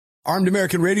Armed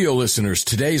American Radio listeners,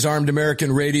 today's Armed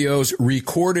American Radio's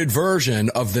recorded version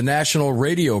of the national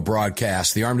radio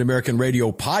broadcast, the Armed American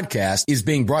Radio podcast, is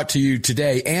being brought to you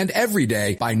today and every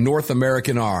day by North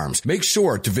American Arms. Make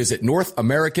sure to visit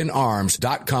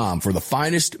NorthAmericanArms.com for the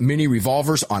finest mini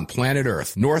revolvers on planet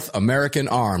Earth.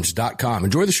 NorthAmericanArms.com.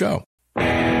 Enjoy the show.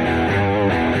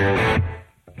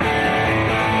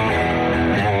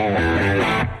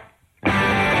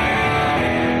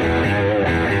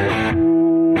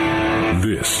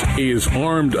 This is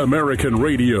Armed American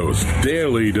Radio's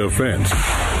Daily Defense.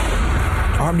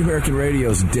 Armed American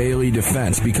Radio's Daily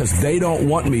Defense. Because they don't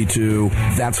want me to,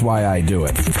 that's why I do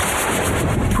it.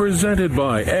 Presented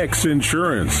by X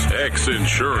Insurance. X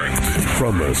Insurance.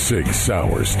 From the Sig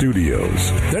Sauer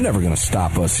Studios. They're never going to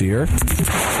stop us here.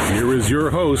 Here is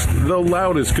your host, the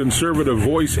loudest conservative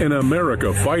voice in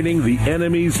America fighting the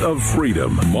enemies of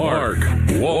freedom, Mark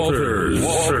Walters.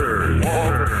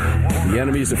 The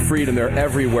enemies of freedom, they're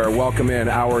everywhere. Welcome in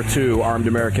Hour 2, Armed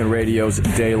American Radio's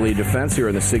Daily Defense here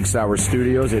in the Sig Sauer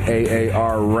Studios at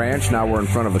AAR Ranch. Now we're in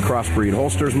front of the Crossbreed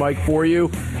Holsters mic for you,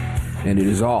 and it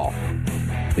is all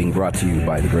being brought to you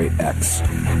by the great X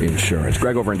Insurance.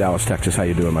 Greg over in Dallas, Texas. How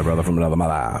you doing, my brother, from another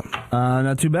mother?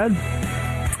 Not too bad.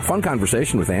 Fun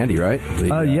conversation with Andy, right?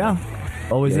 Yeah.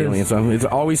 Always is. It's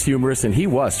always humorous, and he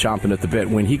was chomping at the bit.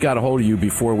 When he got a hold of you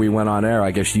before we went on air,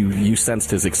 I guess you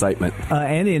sensed his excitement.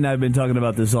 Andy and I have been talking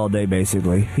about this all day,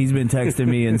 basically. He's been texting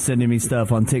me and sending me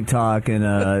stuff on TikTok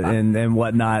and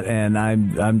whatnot, and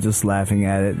I'm just laughing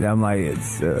at it. I'm like,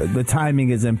 the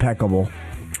timing is impeccable.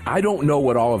 I don't know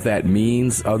what all of that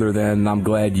means other than I'm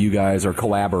glad you guys are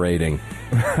collaborating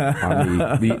on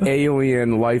the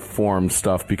alien life form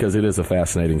stuff, because it is a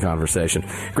fascinating conversation.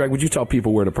 Greg, would you tell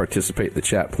people where to participate in the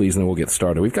chat, please, and then we'll get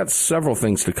started. We've got several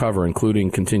things to cover,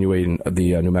 including continuing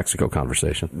the New Mexico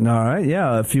conversation. All right,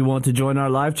 yeah. If you want to join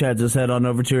our live chat, just head on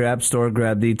over to your app store,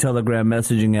 grab the Telegram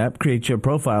messaging app, create your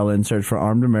profile, and search for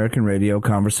Armed American Radio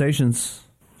Conversations.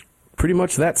 Pretty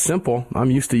much that simple. I'm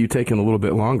used to you taking a little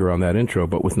bit longer on that intro,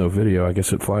 but with no video, I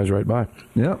guess it flies right by.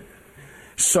 Yep.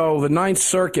 So the Ninth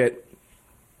Circuit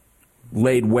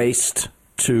laid waste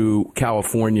to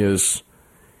California's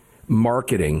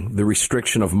marketing, the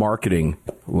restriction of marketing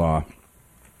law.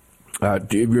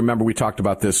 Do you remember we talked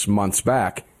about this months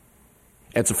back?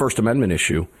 It's a First Amendment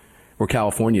issue where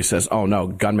California says, oh, no,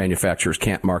 gun manufacturers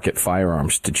can't market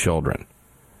firearms to children.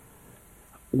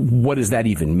 What does that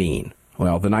even mean?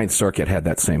 Well, the Ninth Circuit had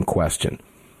that same question,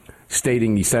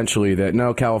 stating essentially that,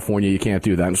 no, California, you can't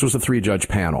do that. And this was a 3-judge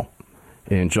panel,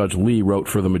 and Judge Lee wrote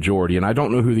for the majority. And I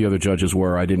don't know who the other judges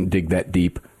were. I didn't dig that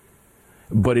deep.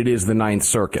 But it is the Ninth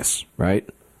Circus, right?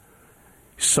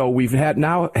 So we've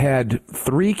now had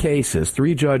 3 cases,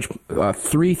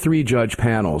 3-judge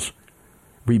panels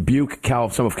rebuke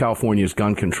some of California's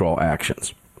gun control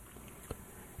actions.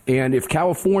 And if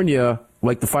California,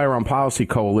 like the Firearm Policy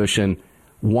Coalition,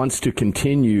 wants to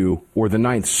continue, or the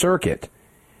Ninth Circuit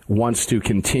wants to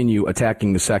continue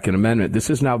attacking the Second Amendment,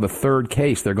 this is now the 3rd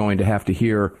case they're going to have to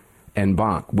hear en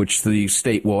banc, which the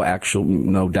state will actually,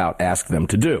 no doubt, ask them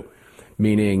to do,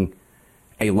 meaning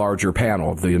a larger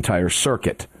panel of the entire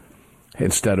circuit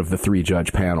instead of the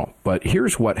 3-judge panel. But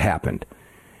here's what happened.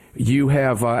 You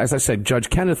have, as I said,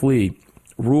 Judge Kenneth Lee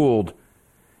ruled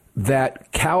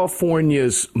that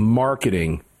California's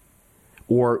marketing,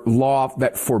 or law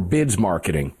that forbids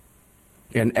marketing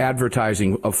and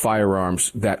advertising of firearms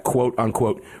that, quote,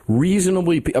 unquote,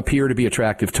 reasonably appear to be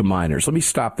attractive to minors. Let me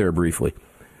stop there briefly.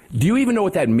 Do you even know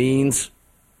what that means?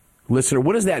 Listener,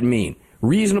 what does that mean?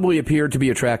 Reasonably appear to be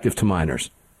attractive to minors.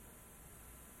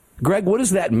 Greg, what does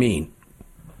that mean?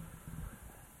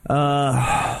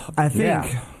 I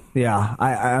think,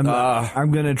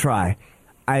 I'm going to try.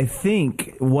 I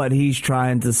think what he's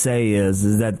trying to say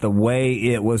is that the way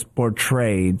it was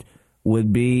portrayed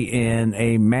would be in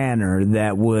a manner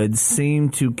that would seem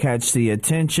to catch the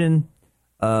attention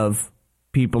of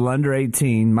people under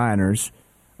 18, minors,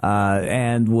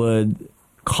 and would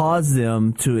cause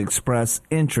them to express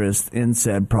interest in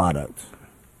said product.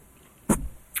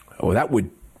 Oh, that would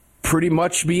pretty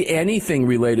much be anything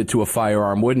related to a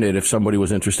firearm, wouldn't it, if somebody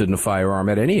was interested in a firearm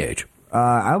at any age?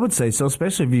 I would say so,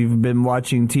 especially if you've been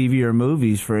watching TV or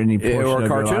movies for any portion or of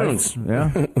cartoons. Your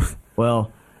life. Yeah.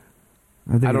 Well,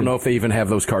 I don't know if they even have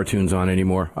those cartoons on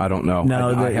anymore. I don't know.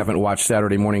 No, I haven't watched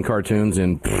Saturday morning cartoons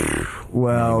in.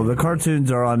 Well, the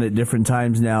cartoons are on at different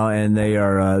times now, and they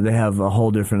have a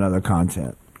whole different other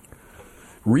content.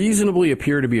 Reasonably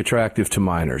appear to be attractive to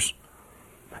minors.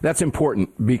 That's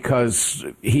important because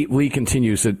Lee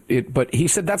continues but he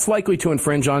said that's likely to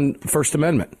infringe on the First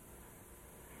Amendment.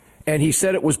 And he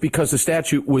said it was because the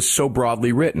statute was so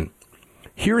broadly written.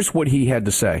 Here's what he had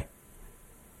to say.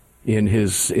 in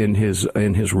his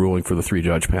ruling for the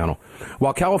three-judge panel.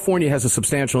 While California has a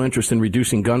substantial interest in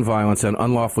reducing gun violence and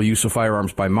unlawful use of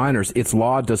firearms by minors, its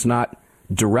law does not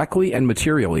directly and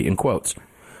materially, in quotes,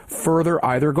 further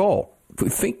either goal.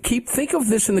 Think of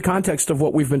this in the context of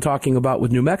what we've been talking about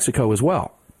with New Mexico as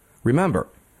well. Remember,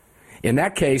 in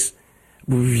that case,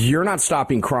 you're not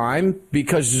stopping crime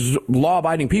because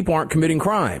law-abiding people aren't committing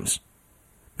crimes.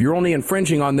 You're only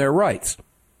infringing on their rights.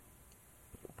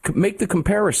 Make the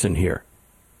comparison here.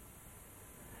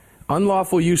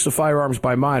 Unlawful use of firearms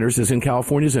by minors is in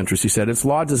California's interest, he said. Its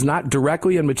law does not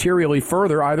directly and materially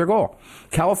further either goal.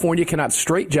 California cannot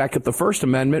straitjacket the First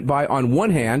Amendment by, on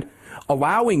one hand,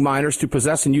 allowing minors to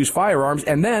possess and use firearms,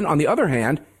 and then, on the other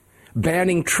hand,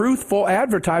 banning truthful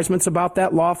advertisements about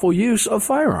that lawful use of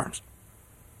firearms.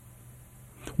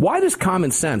 Why does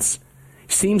common sense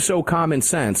seem so common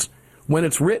sense when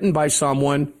it's written by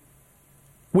someone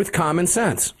with common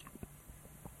sense?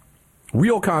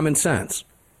 Real common sense.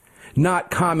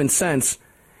 Not common sense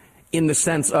in the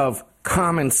sense of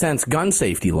common sense gun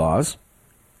safety laws,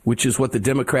 which is what the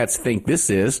Democrats think this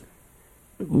is.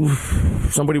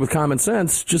 Somebody with common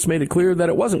sense just made it clear that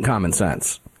it wasn't common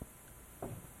sense.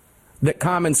 That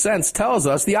common sense tells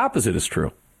us the opposite is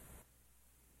true.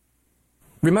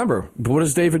 Remember, what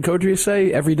does David Codrea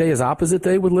say? Every day is opposite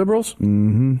day with liberals?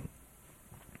 Mm-hmm.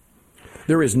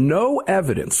 There is no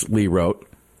evidence, Lee wrote,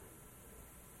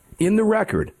 in the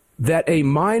record that a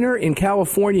minor in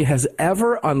California has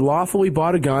ever unlawfully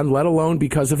bought a gun, let alone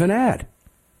because of an ad.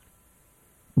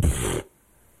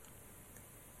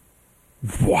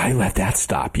 Why let that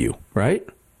stop you, right?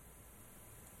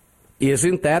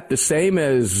 Isn't that the same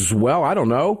as, well, I don't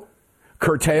know,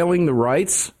 curtailing the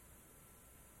rights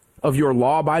of your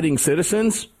law-abiding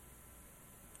citizens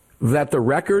that the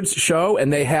records show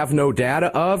and they have no data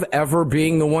of ever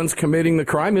being the ones committing the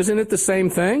crime? Isn't it the same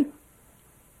thing?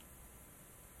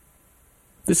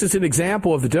 This is an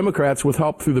example of the Democrats, with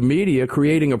help through the media,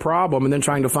 creating a problem and then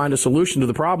trying to find a solution to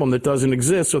the problem that doesn't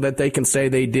exist so that they can say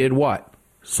they did what?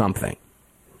 Something.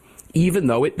 Even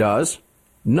though it does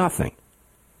nothing.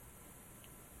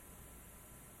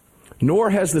 Nor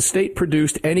has the state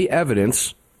produced any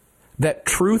evidence that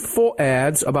truthful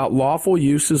ads about lawful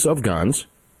uses of guns,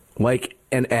 like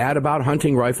an ad about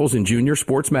hunting rifles in junior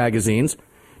sports magazines,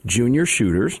 junior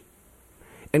shooters,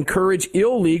 encourage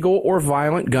illegal or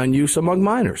violent gun use among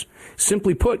minors.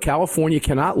 Simply put, California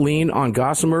cannot lean on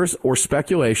gossamers or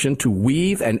speculation to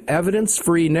weave an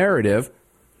evidence-free narrative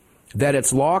that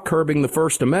its law curbing the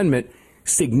First Amendment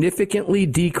significantly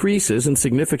decreases, and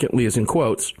significantly is in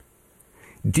quotes,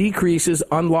 decreases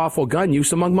unlawful gun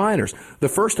use among minors. The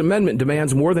First Amendment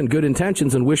demands more than good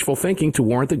intentions and wishful thinking to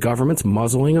warrant the government's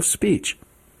muzzling of speech.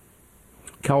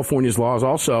 California's law is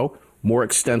also more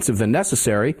extensive than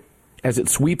necessary, as it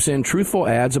sweeps in truthful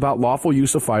ads about lawful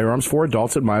use of firearms for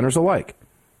adults and minors alike.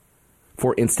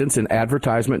 For instance, an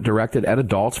advertisement directed at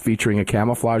adults featuring a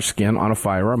camouflage skin on a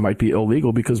firearm might be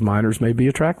illegal because minors may be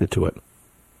attracted to it.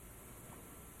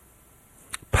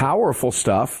 Powerful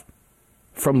stuff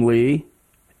from Lee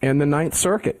and the Ninth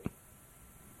Circuit.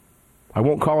 I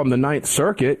won't call them the Ninth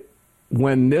Circuit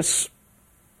when this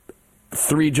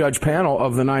three-judge panel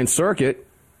of the Ninth Circuit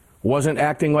wasn't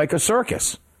acting like a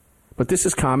circus. But this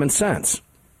is common sense.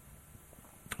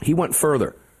 He went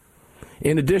further.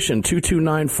 In addition,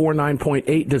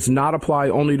 22949.8 does not apply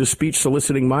only to speech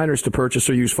soliciting minors to purchase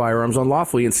or use firearms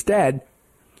unlawfully. Instead,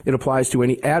 it applies to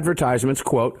any advertisements,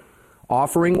 quote,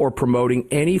 offering or promoting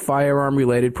any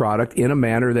firearm-related product in a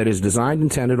manner that is designed,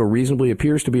 intended, or reasonably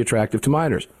appears to be attractive to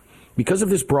minors. Because of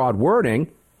this broad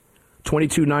wording,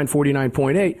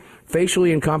 22949.8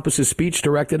 facially encompasses speech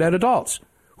directed at adults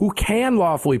who can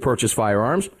lawfully purchase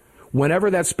firearms whenever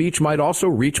that speech might also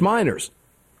reach minors.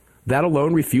 That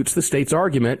alone refutes the state's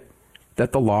argument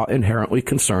that the law inherently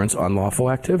concerns unlawful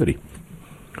activity.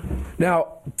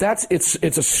 Now,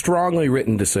 it's a strongly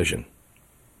written decision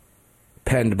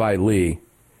penned by Lee.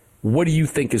 What do you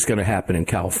think is going to happen in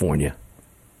California?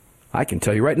 I can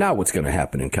tell you right now what's going to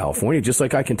happen in California, just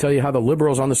like I can tell you how the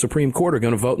liberals on the Supreme Court are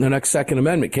going to vote in the next Second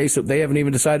Amendment case that they haven't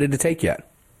even decided to take yet.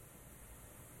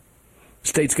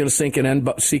 State's going to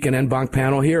seek an en banc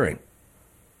panel hearing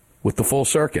with the full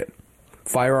circuit.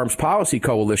 Firearms Policy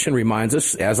Coalition reminds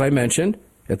us, as I mentioned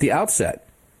at the outset,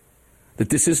 that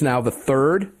this is now the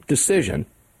third decision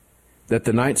that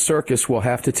the Ninth Circus will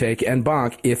have to take en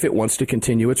banc if it wants to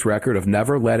continue its record of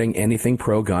never letting anything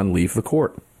pro-gun leave the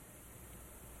court.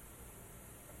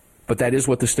 But that is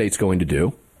what the state's going to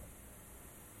do.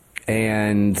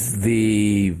 And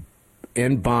the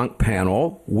en banc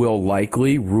panel will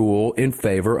likely rule in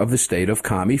favor of the state of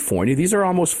California. These are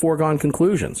almost foregone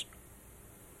conclusions.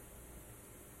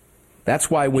 That's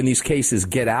why when these cases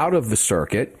get out of the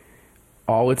circuit,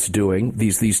 all it's doing,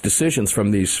 these decisions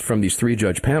from these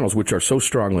 3-judge panels, which are so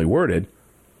strongly worded,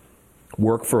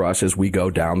 work for us as we go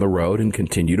down the road and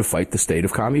continue to fight the state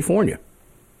of California.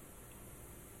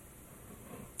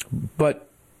 But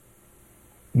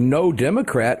no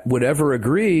Democrat would ever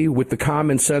agree with the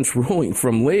common sense ruling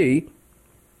from Lee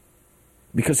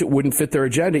because it wouldn't fit their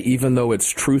agenda, even though it's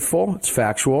truthful, it's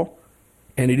factual,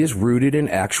 and it is rooted in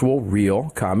actual, real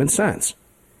common sense.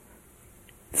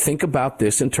 Think about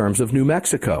this in terms of New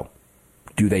Mexico.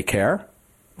 Do they care?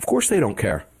 Of course they don't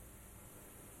care.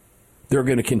 They're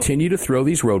going to continue to throw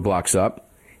these roadblocks up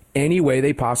any way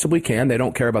they possibly can. They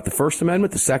don't care about the First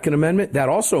Amendment, the Second Amendment. That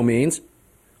also means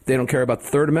they don't care about the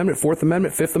Third Amendment, Fourth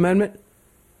Amendment, Fifth Amendment.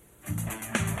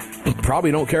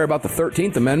 Probably don't care about the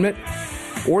 13th Amendment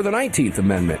or the 19th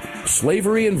Amendment.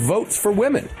 Slavery and votes for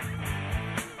women.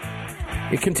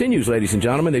 It continues, ladies and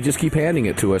gentlemen. They just keep handing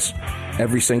it to us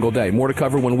every single day. More to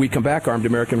cover when we come back. Armed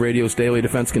American Radio's Daily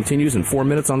Defense continues in 4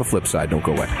 minutes on the flip side. Don't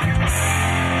go away.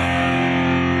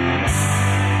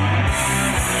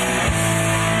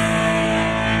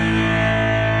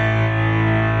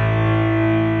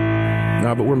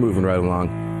 No, but we're moving right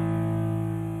along.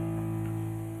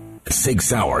 Sig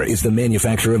Sauer is the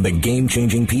manufacturer of the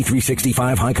game-changing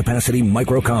P365 high-capacity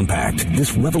micro-compact.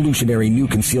 This revolutionary new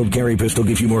concealed carry pistol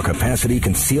gives you more capacity,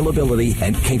 concealability,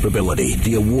 and capability.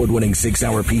 The award-winning Sig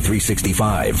Sauer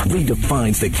P365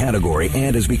 redefines the category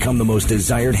and has become the most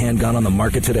desired handgun on the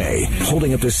market today.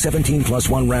 Holding up to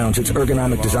 17+1 rounds, its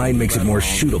ergonomic design makes it more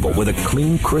shootable with a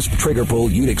clean, crisp trigger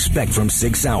pull you'd expect from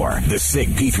Sig Sauer. The Sig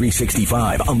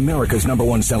P365, America's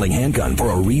 #1 selling handgun for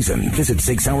a reason. Visit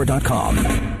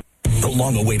SigSauer.com. The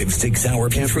long-awaited Sig Sauer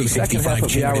P365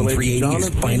 Genuine 380 is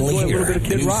finally here.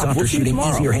 The new softer shooting,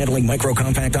 easier handling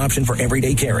micro-compact option for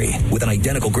everyday carry. With an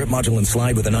identical grip module and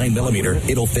slide with a 9mm,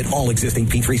 it'll fit all existing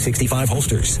P365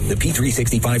 holsters. The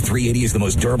P365 380 is the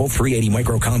most durable 380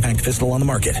 micro-compact pistol on the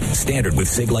market. Standard with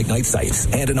SIG-like night sights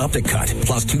and an optic cut,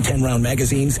 plus 2 10-round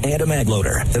magazines and a mag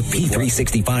loader. The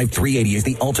P365 380 is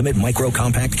the ultimate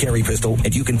micro-compact carry pistol,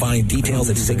 and you can find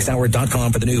details at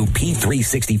SigSauer.com for the new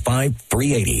P365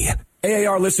 380.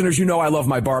 AAR listeners, you know I love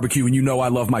my barbecue and you know I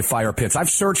love my fire pits. I've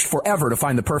searched forever to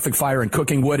find the perfect fire and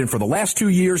cooking wood, and for the last 2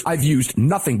 years, I've used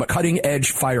nothing but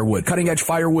cutting-edge firewood. Cutting-edge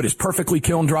firewood is perfectly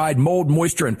kiln-dried, mold,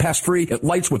 moisture, and pest-free. It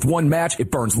lights with one match. It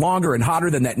burns longer and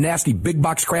hotter than that nasty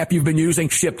big-box crap you've been using.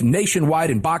 Shipped nationwide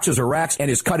in boxes or racks,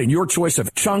 and is cut in your choice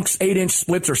of chunks, 8-inch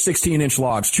splits, or 16-inch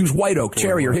logs. Choose white oak,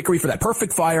 cherry, or hickory for that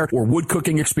perfect fire or wood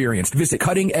cooking experience. Visit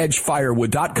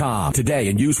CuttingEdgeFirewood.com today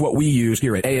and use what we use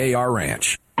here at AAR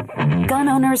Ranch. Gun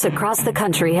owners across the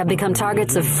country have become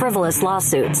targets of frivolous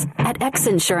lawsuits. At X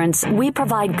Insurance, we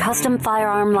provide custom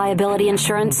firearm liability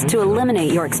insurance to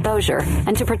eliminate your exposure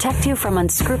and to protect you from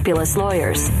unscrupulous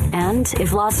lawyers. And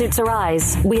if lawsuits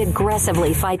arise, we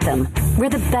aggressively fight them. We're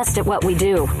the best at what we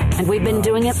do, and we've been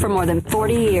doing it for more than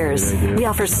 40 years. We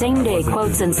offer same-day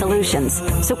quotes and solutions.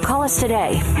 So call us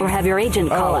today or have your agent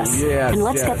call us, and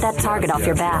let's get that target off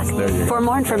your back. For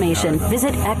more information,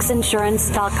 visit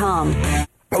xinsurance.com.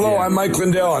 Hello, I'm Mike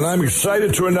Lindell, and I'm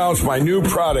excited to announce my new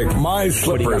product, My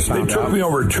Slippers. They took me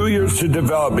over 2 years to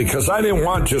develop because I didn't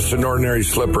want just an ordinary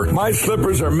slipper. My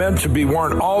Slippers are meant to be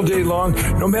worn all day long,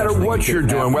 no matter what you're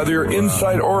doing, whether you're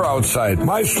inside or outside.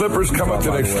 My Slippers come with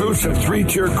an exclusive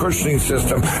 3-tier cushioning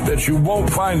system that you won't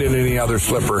find in any other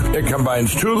slipper. It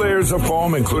combines 2 layers of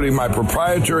foam, including my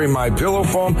proprietary My Pillow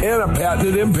foam and a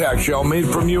patented impact shell made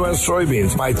from U.S.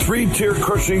 soybeans. My 3-tier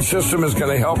cushioning system is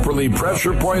going to help relieve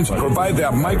pressure points, provide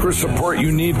that micro support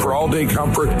you need for all-day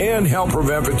comfort, and help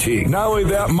prevent fatigue. Not only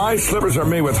that, My Slippers are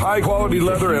made with high-quality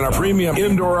leather and a premium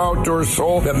indoor-outdoor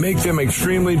sole that make them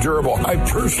extremely durable. I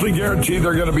personally guarantee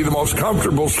they're going to be the most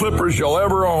comfortable slippers you'll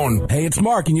ever own. Hey, it's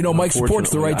Mark, and you know Mike supports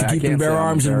the right to keep and bear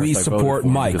arms, and we support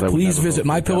Mike. Please visit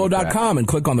MyPillow.com and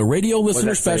click on the radio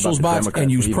listener specials box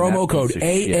and use promo code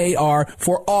AAR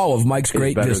for all of Mike's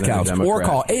great discounts. Or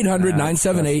call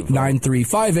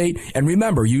 800-978-9358, and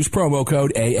remember, use promo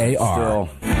code AAR.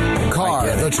 Car,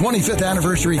 the 25th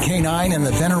anniversary K9 and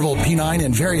the venerable P9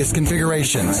 in various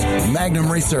configurations.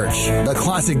 Magnum Research, the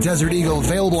classic Desert Eagle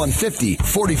available in 50,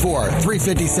 44,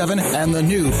 357, and the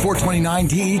new 429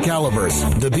 DE calibers.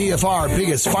 The BFR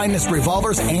biggest, finest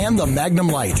revolvers, and the Magnum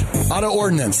Light. Auto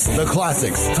Ordnance, the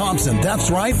classics. Thompson, that's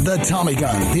right, the Tommy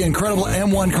gun, the incredible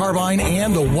M1 carbine,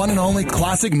 and the one and only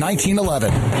classic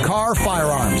 1911. Car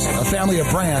Firearms, a family of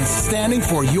brands standing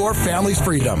for your family's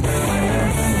freedom.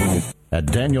 At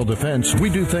Daniel Defense, we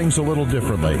do things a little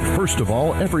differently. First of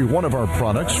all, every one of our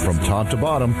products, from top to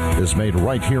bottom, is made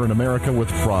right here in America with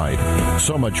pride.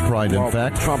 So much pride, in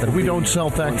fact, that we don't sell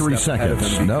factory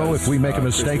seconds. No, if we make a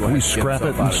mistake, we scrap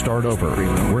it and start over.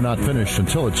 We're not finished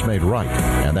until it's made right.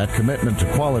 And that commitment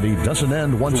to quality doesn't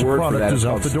end once a product is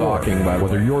out the door.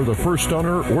 Whether you're the first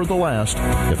owner or the last,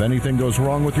 if anything goes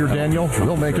wrong with your Daniel,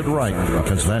 we'll make it right,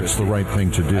 because that's the right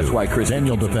thing to do. That's why Chris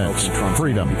Daniel Defense,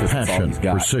 freedom, passion,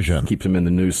 precision. Keeps him in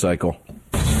the news cycle.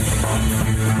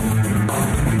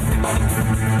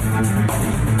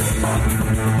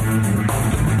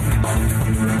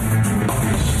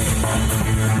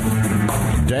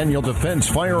 Daniel Defense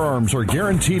firearms are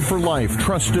guaranteed for life,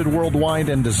 trusted worldwide,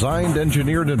 and designed,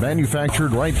 engineered, and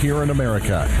manufactured right here in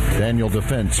America. Daniel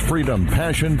Defense, freedom,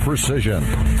 passion, precision.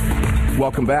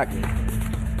 Welcome back.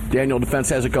 Daniel Defense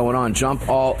has it going on. Jump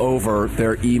all over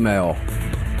their email.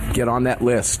 Get on that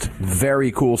list.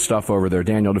 Very cool stuff over there,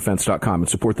 DanielDefense.com, and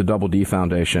support the Double D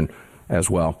Foundation as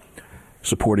well,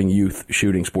 supporting youth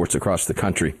shooting sports across the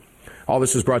country. All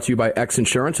this is brought to you by X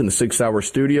Insurance in the Sig Sauer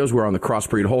Studios. We're on the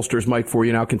Crossbreed Holsters mic for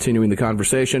you now, continuing the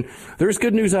conversation. There's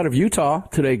good news out of Utah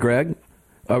today, Greg.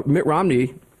 Mitt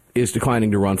Romney is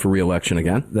declining to run for re-election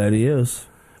again. That he is.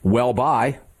 Well,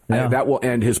 bye. Yeah. That will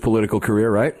end his political career,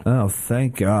 right? Oh,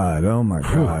 thank God. Oh, my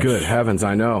gosh. Good heavens,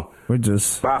 I know. We're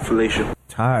just bye, Felicia.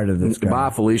 Tired of this guy. Bye,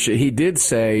 Felicia. He did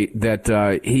say that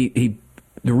the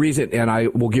reason, and I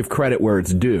will give credit where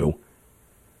it's due,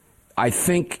 I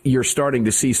think you're starting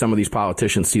to see some of these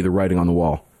politicians see the writing on the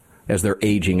wall as they're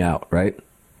aging out, right?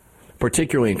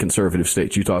 Particularly in conservative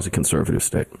states. Utah's a conservative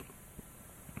state.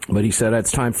 But he said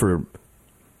it's time for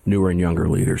newer and younger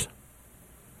leaders.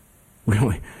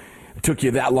 Really? It took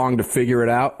you that long to figure it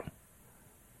out?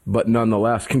 But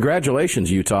nonetheless,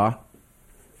 congratulations, Utah.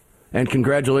 And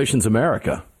congratulations,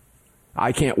 America.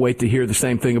 I can't wait to hear the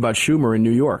same thing about Schumer in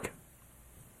New York.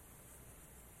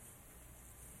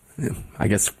 I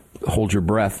guess hold your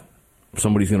breath.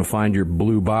 Somebody's going to find your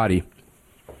blue body.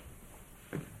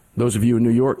 Those of you in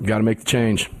New York, got to make the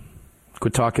change.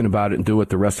 Quit talking about it and do it.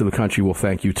 The rest of the country will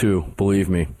thank you too. Believe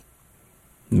me.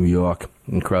 New York,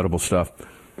 incredible stuff.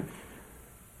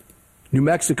 New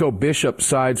Mexico bishop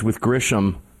sides with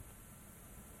Grisham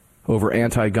over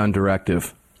anti-gun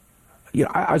directive. You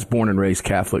know, I was born and raised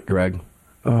Catholic, Greg.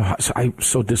 I'm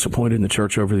so disappointed in the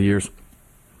church over the years.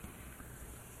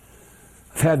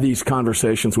 I've had these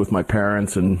conversations with my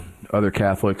parents and other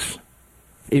Catholics,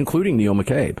 including Neil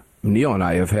McCabe. Neil and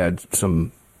I have had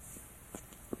some,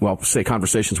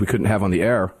 conversations we couldn't have on the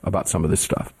air about some of this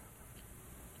stuff.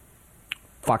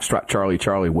 Foxtrot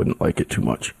Charlie wouldn't like it too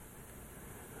much.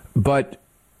 But,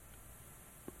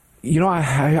 you know,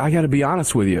 I got to be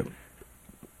honest with you.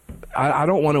 I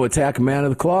don't want to attack a man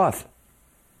of the cloth.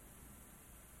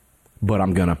 But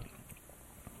I'm going to.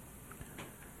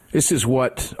 This is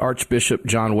what Archbishop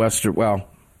John Wester of the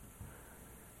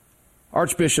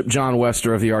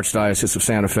Archdiocese of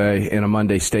Santa Fe, in a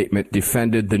Monday statement,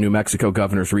 defended the New Mexico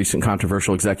governor's recent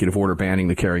controversial executive order banning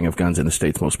the carrying of guns in the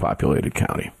state's most populated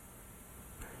county.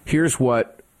 Here's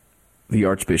what the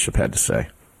Archbishop had to say.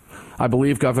 I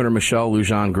believe Governor Michelle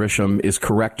Lujan Grisham is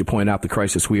correct to point out the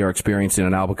crisis we are experiencing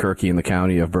in Albuquerque in the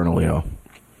county of Bernalillo.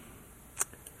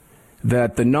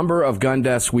 That the number of gun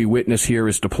deaths we witness here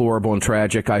is deplorable and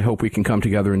tragic. I hope we can come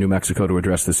together in New Mexico to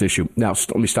address this issue. Now,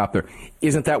 let me stop there.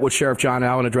 Isn't that what Sheriff John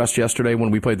Allen addressed yesterday when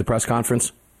we played the press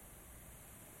conference?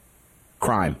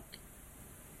 Crime.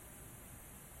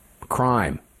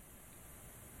 And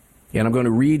I'm going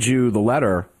to read you the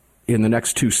letter in the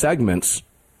next two segments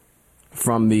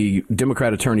from the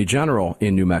Democrat Attorney General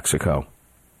in New Mexico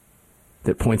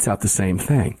that points out the same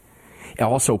thing. It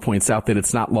also points out that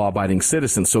it's not law-abiding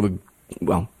citizens.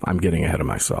 I'm getting ahead of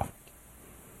myself.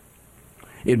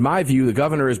 In my view, the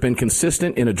governor has been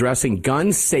consistent in addressing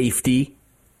gun safety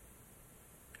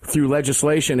through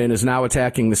legislation and is now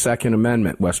attacking the Second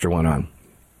Amendment, Wester went on.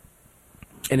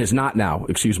 And is not now,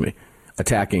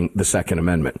 attacking the Second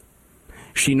Amendment.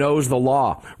 She knows the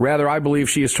law. Rather, I believe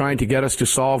she is trying to get us to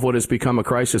solve what has become a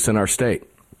crisis in our state.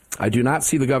 I do not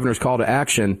see the governor's call to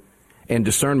action and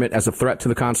discernment as a threat to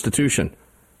the Constitution.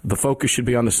 The focus should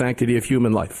be on the sanctity of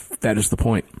human life. That is the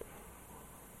point.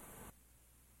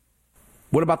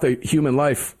 What about the human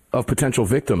life of potential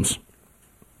victims?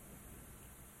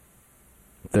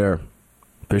 There,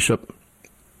 Bishop.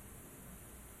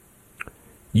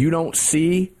 You don't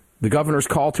see the governor's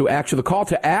call to action. The call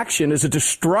to action is a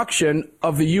destruction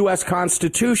of the U.S.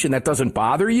 Constitution. That doesn't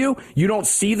bother you? You don't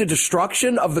see the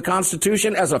destruction of the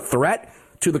Constitution as a threat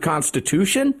to the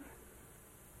Constitution?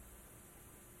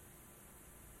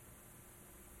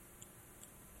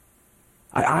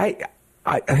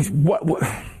 What?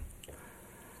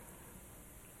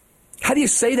 How do you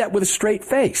say that with a straight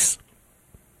face?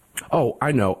 Oh,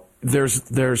 I know.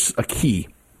 There's a key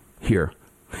here.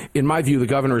 In my view, the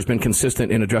governor has been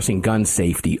consistent in addressing gun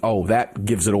safety. Oh, that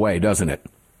gives it away, doesn't it?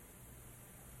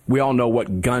 We all know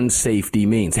what gun safety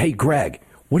means. Hey, Greg,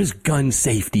 what does gun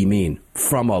safety mean?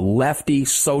 From a lefty,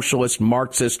 socialist,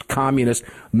 Marxist, communist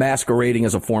masquerading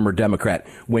as a former Democrat.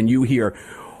 When you hear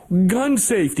gun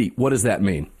safety, what does that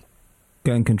mean?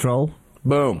 Gun control.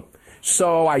 Boom.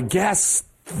 So I guess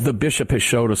the bishop has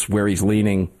showed us where he's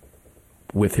leaning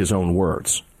with his own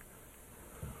words.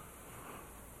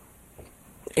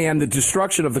 And the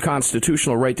destruction of the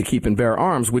constitutional right to keep and bear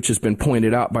arms, which has been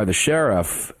pointed out by the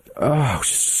sheriff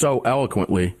so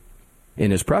eloquently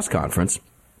in his press conference,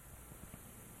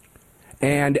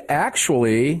 and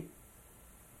actually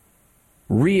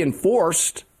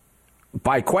reinforced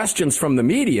by questions from the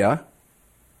media,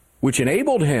 which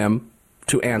enabled him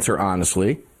to answer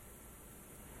honestly,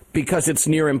 because it's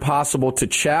near impossible to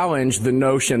challenge the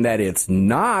notion that it's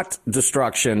not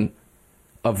destruction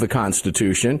of the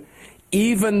Constitution.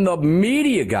 Even the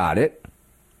media got it.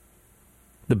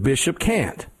 The bishop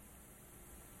can't.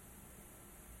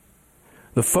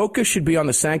 The focus should be on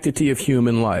the sanctity of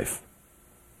human life.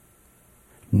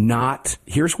 Not,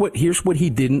 here's what he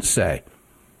didn't say.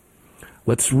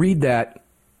 Let's read that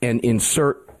and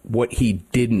insert what he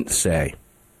didn't say.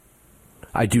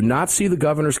 I do not see the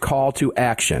governor's call to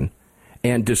action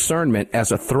and discernment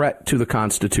as a threat to the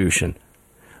Constitution.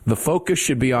 The focus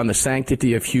should be on the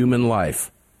sanctity of human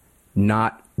life,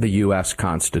 not the U.S.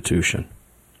 Constitution.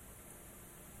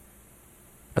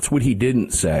 That's what he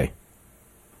didn't say.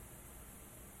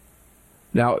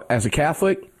 Now, as a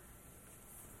Catholic,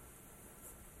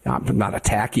 I'm not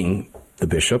attacking the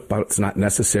bishop, but it's not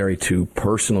necessary to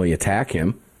personally attack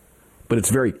him. But it's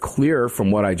very clear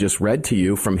from what I just read to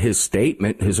you, from his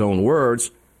statement, his own words,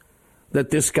 that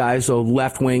this guy's a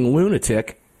left-wing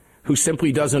lunatic who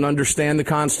simply doesn't understand the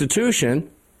Constitution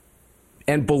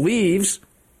and believes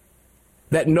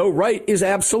that no right is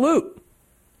absolute.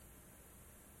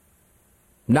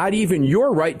 Not even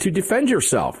your right to defend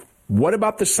yourself. What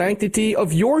about the sanctity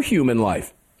of your human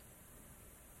life?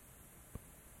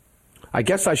 I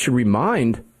guess I should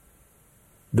remind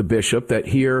the bishop that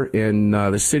here in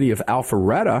the city of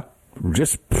Alpharetta,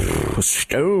 just a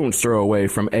stone's throw away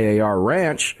from AAR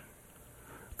Ranch,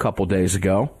 a couple days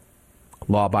ago,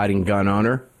 law-abiding gun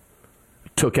owner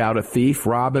took out a thief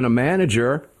robbing a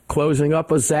manager closing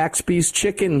up a Zaxby's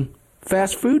chicken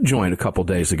fast food joint a couple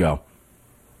days ago.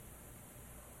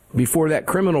 Before that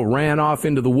criminal ran off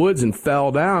into the woods and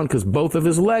fell down because both of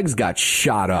his legs got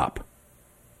shot up.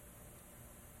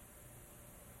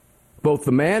 Both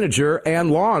the manager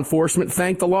and law enforcement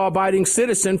thanked the law-abiding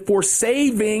citizen for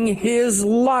saving his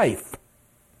life.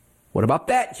 What about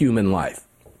that human life?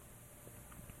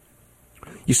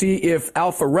 You see, if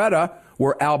Alpharetta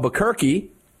were Albuquerque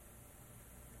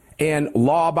and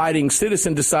law-abiding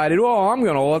citizen decided, oh, I'm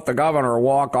going to let the governor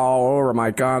walk all over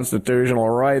my constitutional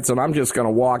rights, and I'm just going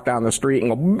to walk down the street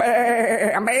and go, bah,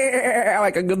 bah,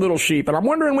 like a good little sheep. And I'm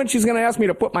wondering when she's going to ask me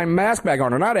to put my mask back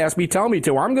on, or not ask me, tell me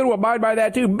to. I'm going to abide by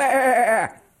that too. Bah.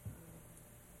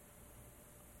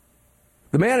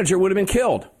 The manager would have been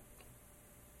killed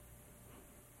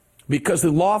because the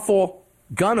lawful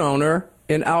gun owner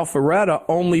in Alpharetta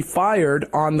only fired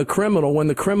on the criminal when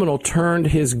the criminal turned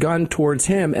his gun towards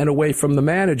him and away from the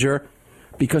manager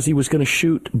because he was going to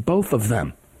shoot both of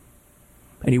them.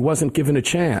 And he wasn't given a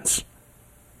chance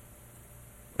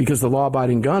because the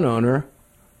law-abiding gun owner,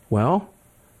 well,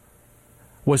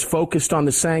 was focused on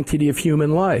the sanctity of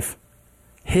human life,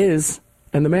 his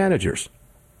and the manager's.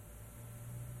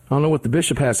 I don't know what the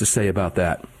bishop has to say about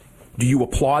that. Do you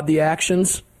applaud the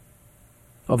actions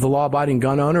of the law-abiding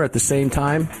gun owner at the same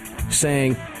time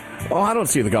saying, well, I don't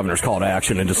see the governor's call to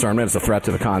action and discernment as a threat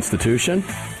to the Constitution?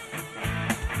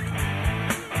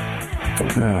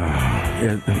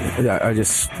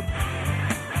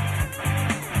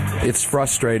 It's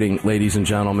frustrating, ladies and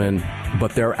gentlemen,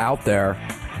 but they're out there,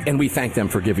 and we thank them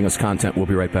for giving us content. We'll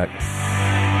be right back.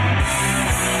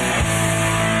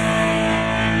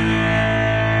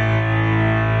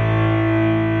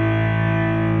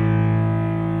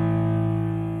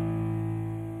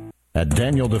 At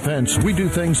Daniel Defense, we do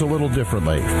things a little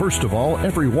differently. First of all,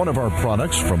 every one of our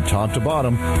products, from top to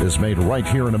bottom, is made right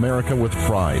here in America with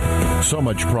pride. So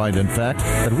much pride, in fact,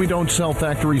 that we don't sell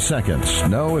factory seconds.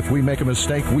 No, if we make a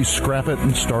mistake, we scrap it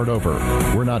and start over.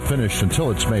 We're not finished until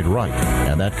it's made right.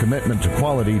 And that commitment to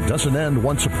quality doesn't end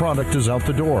once a product is out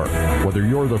the door. Whether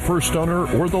you're the first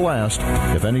owner or the last,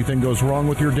 if anything goes wrong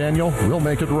with your Daniel, we'll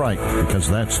make it right, because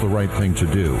that's the right thing to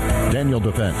do. Daniel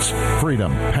Defense.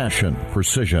 Freedom, passion,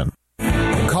 precision.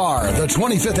 Car, the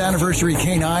 25th anniversary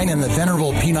K9 and the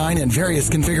venerable P9 in various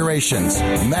configurations.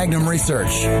 Magnum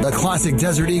Research, the classic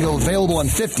Desert Eagle available in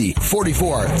 50,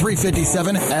 44,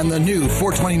 357, and the new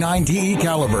 429 DE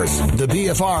calibers. The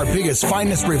BFR biggest,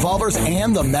 finest revolvers,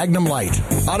 and the Magnum Light.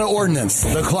 Auto Ordnance,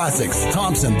 the classics.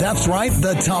 Thompson, that's right,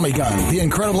 the Tommy gun, the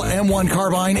incredible M1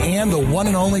 carbine, and the one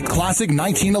and only classic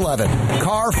 1911.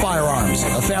 Car Firearms,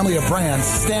 a family of brands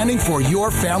standing for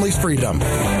your family's freedom.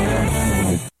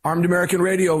 Armed American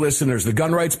Radio listeners, the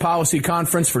Gun Rights Policy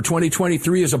Conference for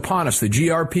 2023 is upon us, the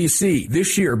GRPC,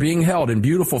 this year being held in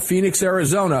beautiful Phoenix,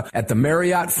 Arizona at the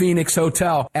Marriott Phoenix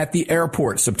Hotel at the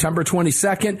airport, September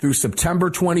 22nd through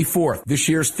September 24th. This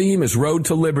year's theme is Road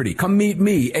to Liberty. Come meet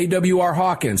me, A.W.R.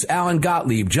 Hawkins, Alan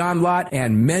Gottlieb, John Lott,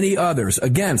 and many others.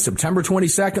 Again, September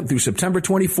 22nd through September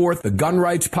 24th, the Gun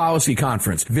Rights Policy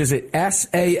Conference. Visit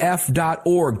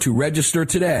saf.org to register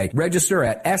today. Register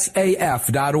at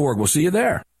saf.org. We'll see you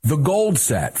there. The Gold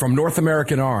Set from North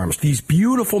American Arms. These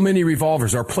beautiful mini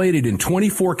revolvers are plated in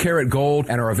 24 karat gold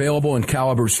and are available in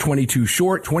calibers 22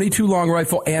 short, 22 long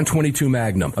rifle, and 22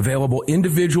 magnum. Available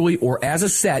individually or as a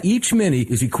set, each mini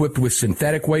is equipped with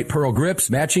synthetic white pearl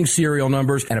grips, matching serial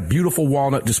numbers, and a beautiful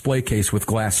walnut display case with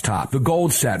glass top. The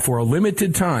Gold Set for a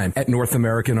limited time at North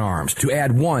American Arms. To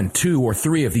add 1, 2, or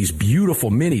 3 of these beautiful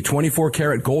mini 24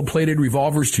 karat gold plated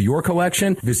revolvers to your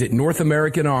collection, visit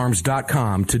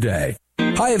NorthAmericanArms.com today.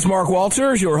 Hi, it's Mark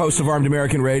Walters, your host of Armed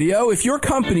American Radio. If your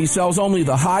company sells only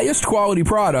the highest quality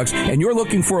products and you're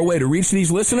looking for a way to reach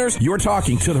these listeners, you're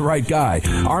talking to the right guy.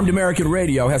 Armed American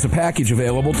Radio has a package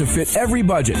available to fit every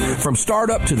budget, from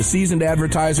startup to the seasoned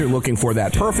advertiser looking for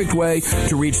that perfect way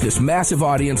to reach this massive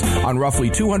audience on roughly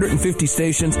 250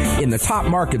 stations in the top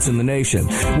markets in the nation.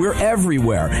 We're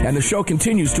everywhere, and the show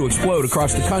continues to explode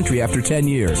across the country after 10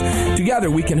 years. Together,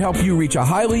 we can help you reach a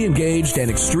highly engaged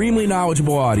and extremely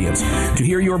knowledgeable audience. To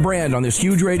hear your brand on this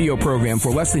huge radio program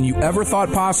for less than you ever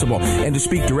thought possible and to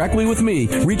speak directly with me,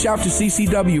 reach out to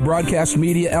CCW Broadcast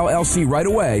Media LLC right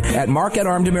away at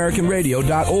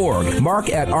mark@armedamericanradio.org.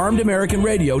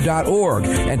 mark@armedamericanradio.org.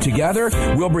 And together,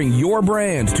 we'll bring your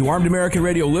brand to Armed American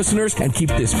Radio listeners and keep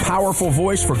this powerful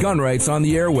voice for gun rights on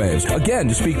the airwaves. Again,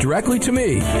 to speak directly to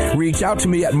me, reach out to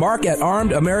me at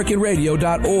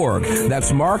mark@armedamericanradio.org.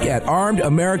 That's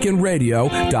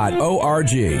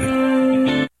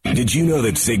mark@armedamericanradio.org. Did you know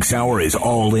that Sig Sauer is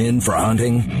all in for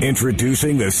hunting?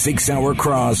 Introducing the Sig Sauer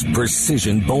Cross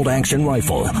Precision Bolt Action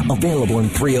Rifle. Available in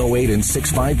 .308 and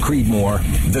 6.5 Creedmoor.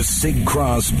 The Sig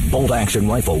Cross Bolt Action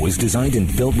Rifle was designed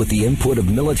and built with the input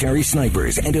of military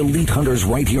snipers and elite hunters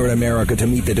right here in America to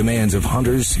meet the demands of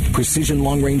hunters, precision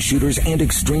long-range shooters, and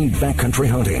extreme backcountry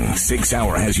hunting. Sig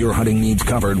Sauer has your hunting needs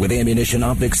covered with ammunition,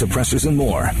 optics, suppressors, and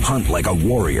more. Hunt like a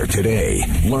warrior today.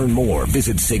 Learn more.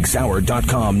 Visit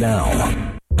SigSauer.com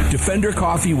now. Defender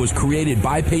Coffee was created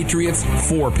by patriots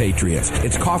for patriots.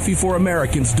 It's coffee for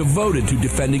Americans devoted to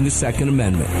defending the Second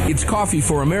Amendment. It's coffee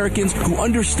for Americans who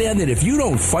understand that if you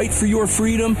don't fight for your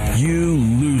freedom, you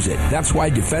lose it. That's why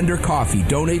Defender Coffee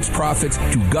donates profits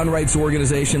to gun rights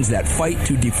organizations that fight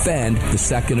to defend the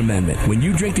Second Amendment. When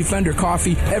you drink Defender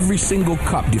Coffee, every single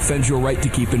cup defends your right to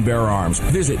keep and bear arms.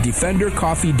 Visit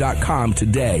DefenderCoffee.com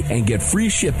today and get free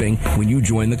shipping when you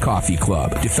join the coffee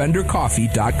club.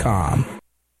 DefenderCoffee.com.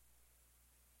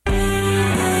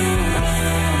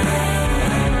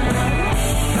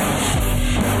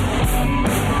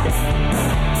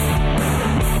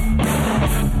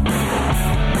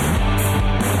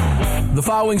 The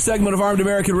following segment of Armed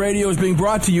American Radio is being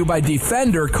brought to you by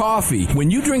Defender Coffee. When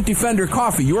you drink Defender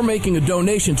Coffee, you're making a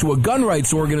donation to a gun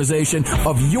rights organization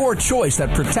of your choice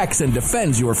that protects and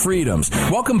defends your freedoms.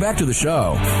 Welcome back to the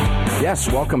show.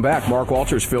 Yes, welcome back. Mark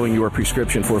Walters filling your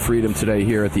prescription for freedom today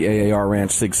here at the AAR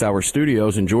Ranch Sig Sauer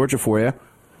Studios in Georgia for you.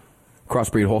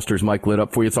 Crossbreed Holsters, Mike lit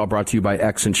up for you. It's all brought to you by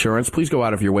X Insurance. Please go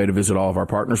out of your way to visit all of our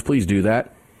partners. Please do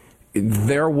that.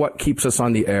 They're what keeps us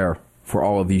on the air for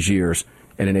all of these years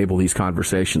and enable these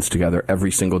conversations together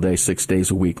every single day, 6 days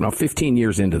a week. Now, 15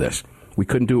 years into this, we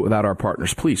couldn't do it without our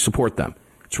partners. Please support them.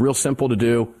 It's real simple to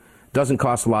do. Doesn't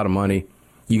cost a lot of money.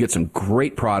 You get some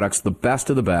great products, the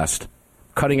best of the best.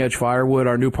 Cutting Edge Firewood,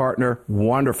 our new partner,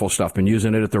 wonderful stuff. Been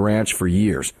using it at the ranch for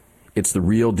years. It's the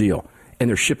real deal. and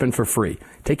they're shipping for free.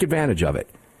 Take advantage of it.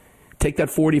 Take that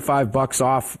 $45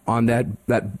 off on that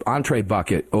entree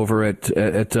bucket over at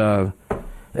I'm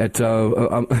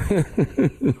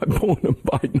pulling a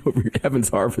Biden over here,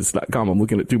 heavensharvest.com. I'm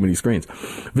looking at too many screens.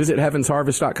 Visit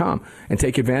heavensharvest.com and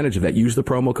take advantage of that. Use the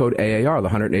promo code AAR. The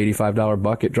 $185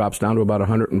 bucket drops down to about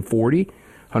 $140,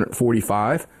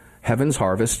 $145.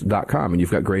 heavensharvest.com, and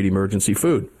you've got great emergency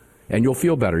food. And you'll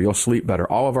feel better. You'll sleep better.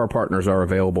 All of our partners are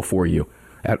available for you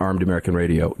at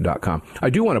armedamericanradio.com. I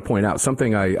do want to point out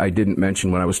something I didn't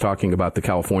mention when I was talking about the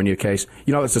California case.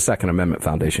 You know, it's the Second Amendment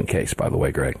Foundation case, by the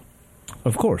way, Greg.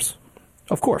 Of course.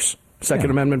 Of course. Second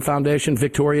Amendment Foundation,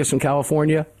 victorious in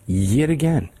California, yet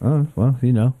again. Oh, well,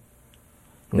 you know.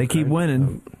 They keep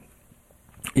winning.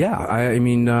 I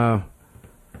mean,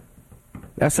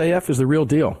 SAF is the real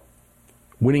deal.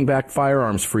 Winning back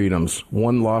firearms freedoms,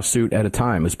 one lawsuit at a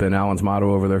time, has been Alan's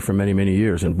motto over there for many, many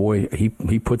years. And boy,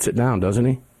 he puts it down, doesn't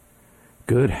he?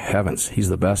 Good heavens. He's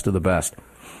the best of the best.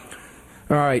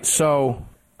 All right, so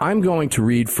I'm going to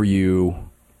read for you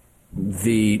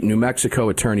the New Mexico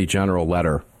Attorney General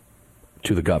letter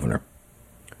to the governor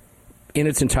in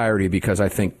its entirety because I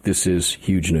think this is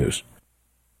huge news.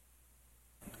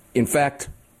 In fact,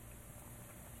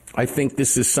 I think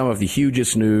this is some of the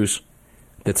hugest news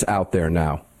that's out there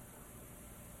now.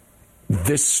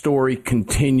 This story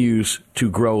continues to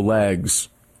grow legs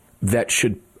that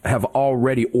should have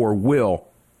already or will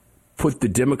put the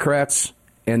Democrats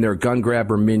and their gun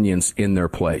grabber minions in their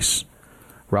place.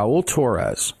 Raul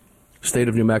Torres, State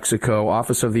of New Mexico,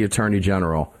 Office of the Attorney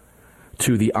General,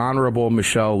 to the Honorable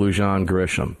Michelle Lujan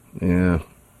Grisham. Yeah,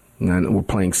 and we're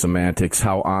playing semantics.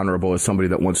 How honorable is somebody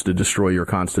that wants to destroy your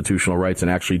constitutional rights and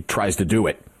actually tries to do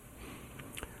it?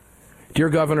 Dear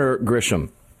Governor Grisham,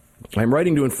 I am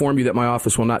writing to inform you that my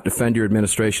office will not defend your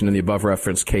administration in the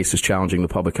above-referenced cases challenging the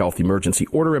public health emergency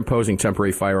order imposing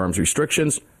temporary firearms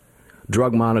restrictions,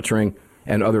 drug monitoring,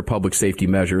 and other public safety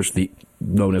measures,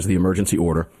 known as the emergency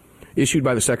order, issued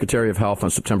by the Secretary of Health on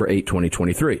September 8,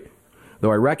 2023.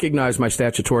 Though I recognize my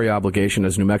statutory obligation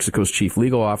as New Mexico's chief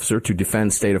legal officer to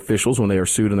defend state officials when they are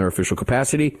sued in their official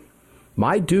capacity,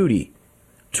 my duty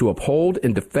to uphold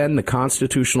and defend the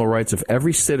constitutional rights of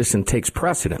every citizen takes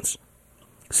precedence.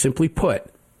 Simply put,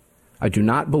 I do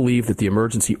not believe that the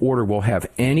emergency order will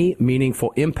have any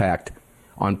meaningful impact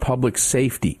on public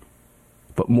safety.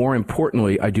 But more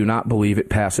importantly, I do not believe it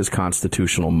passes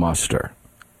constitutional muster.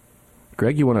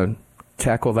 Greg, you want to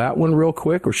tackle that one real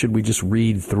quick, or should we just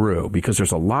read through? Because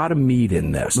there's a lot of meat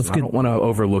in this. I don't want to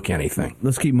overlook anything.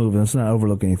 Let's keep moving. Let's not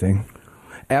overlook anything.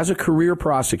 As a career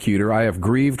prosecutor, I have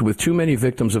grieved with too many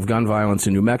victims of gun violence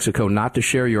in New Mexico not to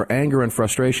share your anger and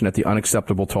frustration at the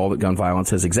unacceptable toll that gun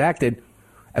violence has exacted,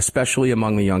 especially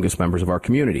among the youngest members of our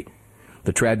community.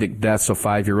 The tragic deaths of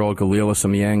 5-year-old Galila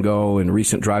Samiango in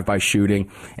recent drive-by shooting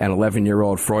and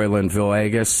 11-year-old Froylan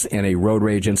Villegas in a road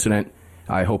rage incident.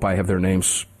 I hope I have their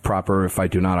names proper. If I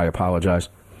do not, I apologize.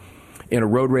 In a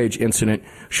road rage incident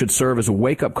should serve as a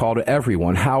wake-up call to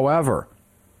everyone. However,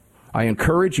 I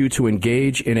encourage you to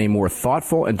engage in a more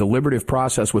thoughtful and deliberative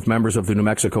process with members of the New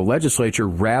Mexico legislature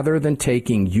rather than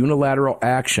taking unilateral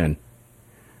action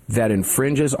that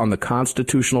infringes on the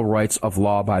constitutional rights of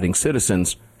law-abiding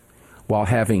citizens while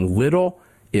having little,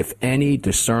 if any,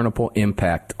 discernible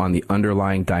impact on the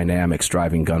underlying dynamics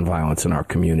driving gun violence in our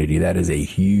community. That is a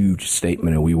huge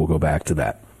statement, and we will go back to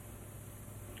that.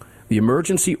 The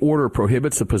emergency order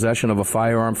prohibits the possession of a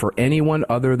firearm for anyone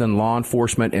other than law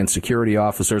enforcement and security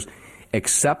officers,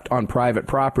 except on private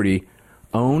property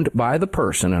owned by the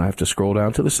person, and I have to scroll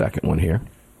down to the second one here,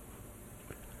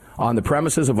 on the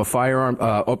premises of a firearm,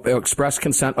 express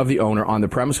consent of the owner on the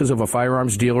premises of a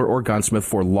firearms dealer or gunsmith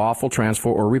for lawful transfer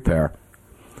or repair,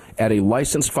 at a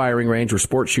licensed firing range or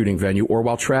sports shooting venue, or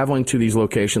while traveling to these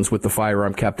locations with the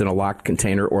firearm kept in a locked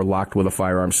container or locked with a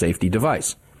firearm safety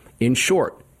device. In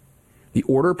short, the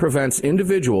order prevents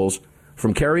individuals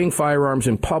from carrying firearms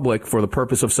in public for the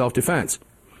purpose of self-defense.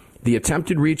 The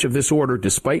attempted reach of this order,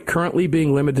 despite currently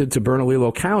being limited to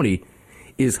Bernalillo County,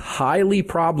 is highly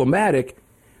problematic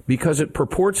because it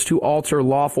purports to alter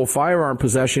lawful firearm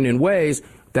possession in ways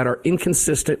that are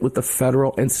inconsistent with the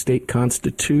federal and state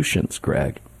constitutions,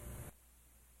 Greg.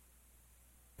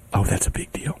 Oh, that's a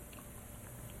big deal.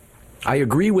 I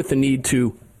agree with the need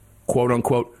to,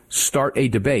 quote-unquote, start a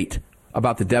debate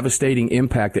about the devastating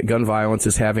impact that gun violence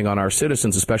is having on our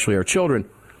citizens, especially our children,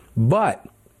 but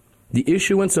the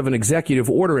issuance of an executive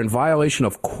order in violation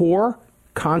of core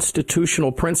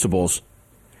constitutional principles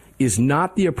is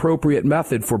not the appropriate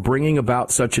method for bringing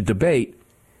about such a debate,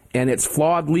 and its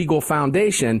flawed legal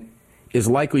foundation is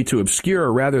likely to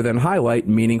obscure rather than highlight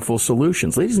meaningful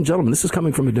solutions. Ladies and gentlemen, this is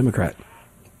coming from a Democrat.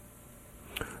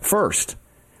 First,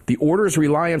 the order's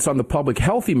reliance on the Public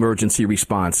Health Emergency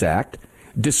Response Act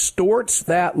distorts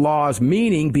that law's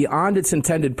meaning beyond its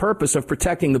intended purpose of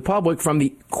protecting the public from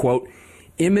the, quote,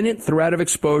 imminent threat of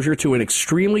exposure to an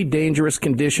extremely dangerous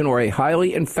condition or a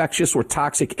highly infectious or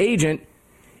toxic agent,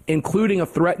 including a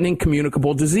threatening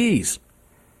communicable disease.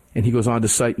 And he goes on to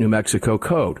cite New Mexico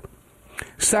Code.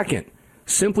 Second,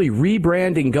 simply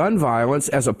rebranding gun violence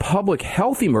as a public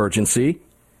health emergency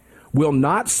will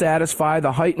not satisfy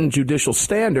the heightened judicial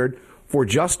standard for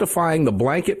justifying the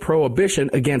blanket prohibition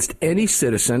against any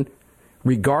citizen,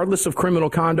 regardless of criminal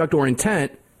conduct or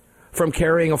intent, from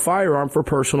carrying a firearm for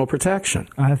personal protection.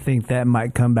 I think that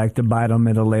might come back to bite them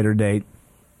at a later date.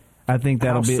 I think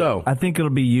that'll be. So? I think it'll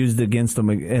be used against them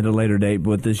at a later date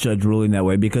with this judge ruling that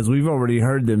way, because we've already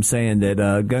heard them saying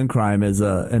that gun crime is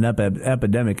an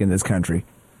epidemic in this country.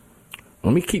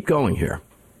 Let me keep going here.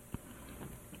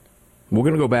 We're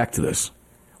going to go back to this.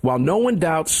 While no one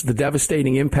doubts the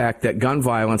devastating impact that gun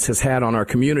violence has had on our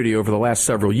community over the last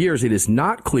several years, it is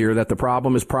not clear that the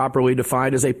problem is properly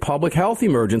defined as a public health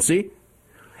emergency,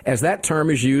 as that term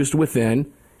is used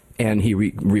within, and he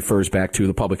refers back to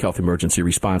the Public Health Emergency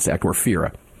Response Act, or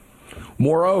FERA.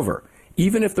 Moreover,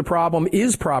 even if the problem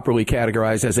is properly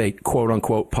categorized as a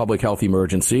quote-unquote public health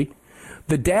emergency,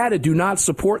 the data do not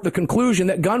support the conclusion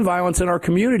that gun violence in our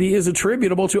community is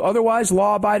attributable to otherwise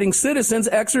law-abiding citizens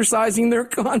exercising their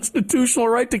constitutional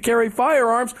right to carry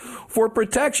firearms for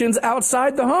protections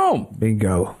outside the home.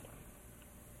 Bingo.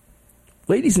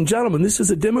 Ladies and gentlemen, this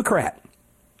is a Democrat.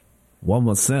 One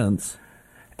with sense.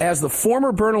 As the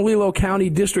former Bernalillo County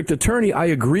District Attorney, I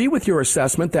agree with your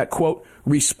assessment that, quote,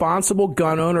 responsible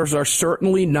gun owners are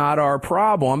certainly not our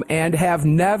problem and have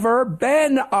never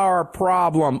been our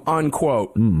problem,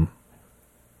 unquote.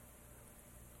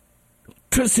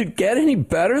 Does it get any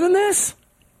better than this?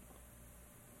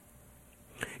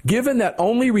 Given that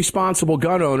only responsible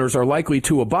gun owners are likely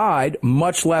to abide,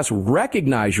 much less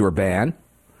recognize your ban,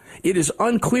 it is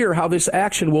unclear how this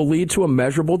action will lead to a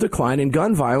measurable decline in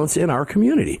gun violence in our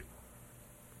community.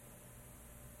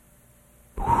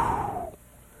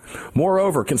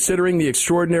 Moreover, considering the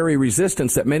extraordinary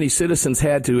resistance that many citizens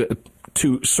had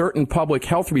to certain public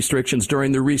health restrictions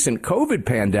during the recent COVID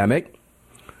pandemic,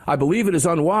 I believe it is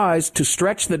unwise to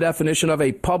stretch the definition of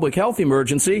a public health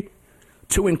emergency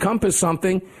to encompass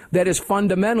something that is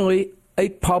fundamentally a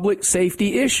public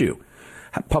safety issue.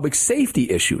 Public safety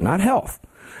issue, not health.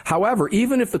 However,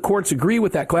 even if the courts agree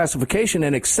with that classification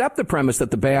and accept the premise that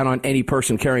the ban on any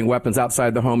person carrying weapons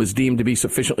outside the home is deemed to be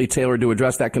sufficiently tailored to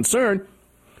address that concern,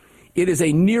 it is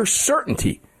a near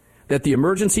certainty that the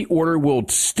emergency order will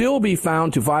still be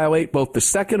found to violate both the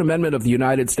Second Amendment of the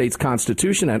United States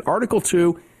Constitution and Article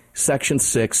 2, Section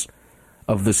 6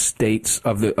 of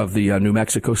the New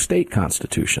Mexico State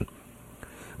Constitution.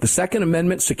 The Second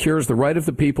Amendment secures the right of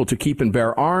the people to keep and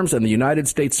bear arms, and the United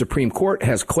States Supreme Court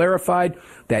has clarified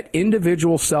that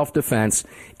individual self-defense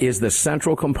is the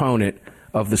central component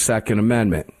of the Second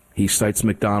Amendment. He cites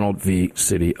McDonald v.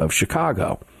 City of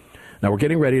Chicago. Now, we're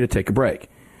getting ready to take a break.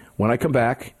 When I come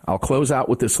back, I'll close out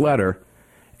with this letter,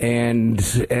 and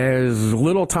as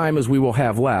little time as we will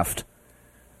have left,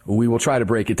 we will try to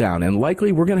break it down. And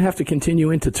likely we're going to have to continue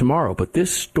into tomorrow, but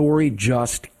this story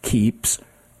just keeps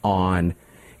on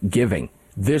giving.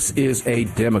 This is a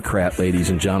Democrat,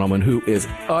 ladies and gentlemen, who is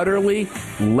utterly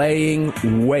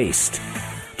laying waste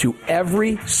to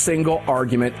every single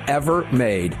argument ever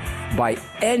made by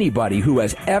anybody who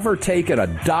has ever taken a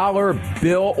dollar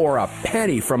bill or a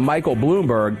penny from Michael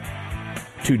Bloomberg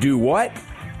to do what?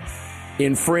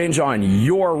 Infringe on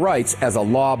your rights as a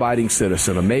law-abiding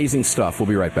citizen. Amazing stuff. We'll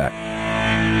be right back.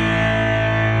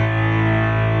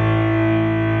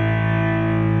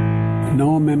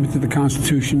 No amendment to the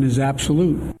Constitution is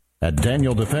absolute. At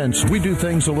Daniel Defense, we do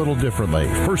things a little differently.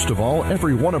 First of all,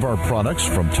 every one of our products,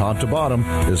 from top to bottom,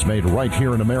 is made right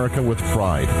here in America with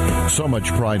pride. So much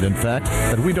pride, in fact,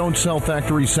 that we don't sell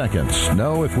factory seconds.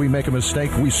 No, if we make a mistake,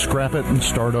 we scrap it and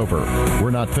start over. We're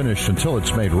not finished until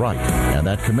it's made right. And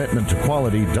that commitment to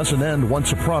quality doesn't end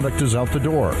once a product is out the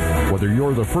door. Whether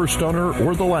you're the first owner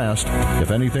or the last, if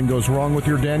anything goes wrong with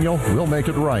your Daniel, we'll make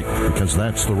it right, because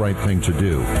that's the right thing to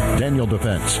do. Daniel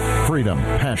Defense. Freedom,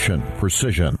 passion,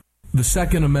 precision. The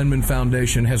Second Amendment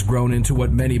Foundation has grown into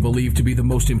what many believe to be the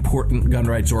most important gun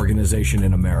rights organization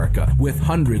in America. With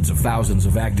hundreds of thousands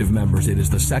of active members, it is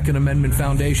the Second Amendment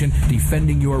Foundation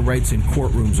defending your rights in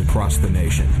courtrooms across the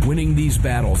nation. Winning these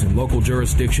battles in local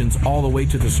jurisdictions all the way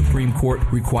to the Supreme Court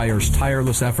requires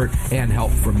tireless effort and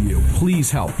help from you. Please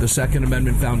help the Second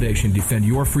Amendment Foundation defend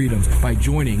your freedoms by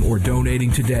joining or donating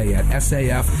today at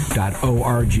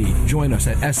saf.org. Join us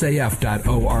at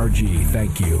saf.org.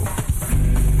 Thank you.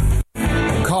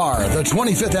 DBFR, the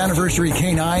 25th anniversary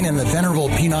K9 and the venerable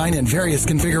P9 in various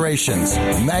configurations.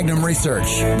 Magnum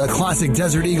Research, the classic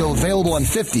Desert Eagle available in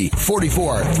 50,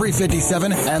 44,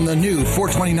 357, and the new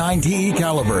 429 DE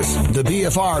calibers. The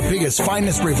BFR, biggest,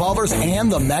 finest revolvers,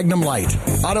 and the Magnum Light.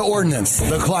 Auto Ordnance,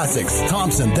 the classics.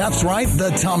 Thompson, that's right,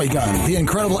 the Tommy gun, the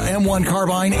incredible M1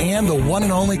 carbine, and the one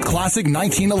and only classic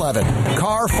 1911.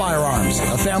 Carr Firearms,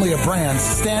 a family of brands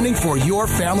standing for your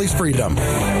family's freedom.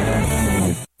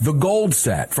 The Gold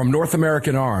Set from North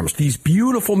American Arms. These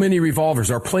beautiful mini revolvers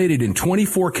are plated in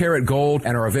 24 karat gold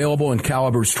and are available in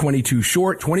calibers 22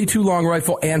 short, 22 long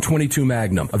rifle, and 22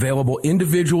 Magnum. Available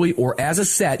individually or as a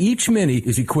set, each mini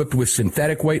is equipped with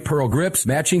synthetic white pearl grips,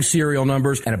 matching serial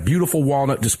numbers, and a beautiful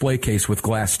walnut display case with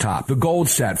glass top. The Gold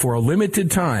Set for a limited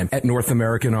time at North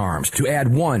American Arms. To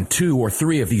add 1, 2, or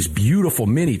 3 of these beautiful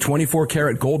mini 24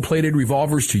 karat gold plated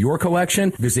revolvers to your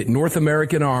collection, visit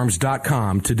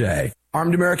NorthAmericanArms.com today.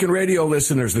 Armed American Radio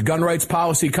listeners, the Gun Rights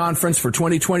Policy Conference for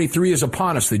 2023 is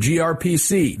upon us, the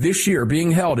GRPC, this year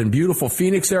being held in beautiful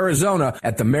Phoenix, Arizona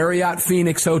at the Marriott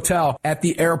Phoenix Hotel at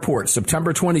the airport,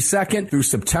 September 22nd through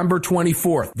September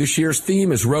 24th. This year's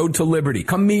theme is Road to Liberty.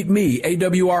 Come meet me,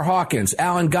 A.W.R. Hawkins,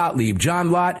 Alan Gottlieb,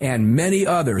 John Lott, and many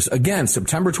others. Again,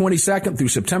 September 22nd through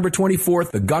September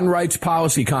 24th, the Gun Rights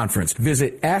Policy Conference.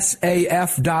 Visit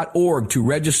saf.org to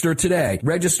register today.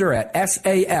 Register at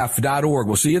saf.org.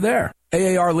 We'll see you there.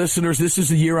 AAR listeners, this is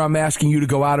the year I'm asking you to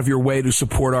go out of your way to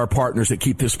support our partners that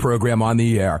keep this program on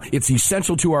the air. It's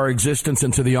essential to our existence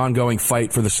and to the ongoing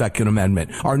fight for the Second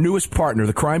Amendment. Our newest partner,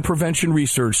 the Crime Prevention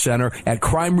Research Center at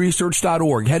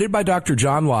crimeresearch.org, headed by Dr.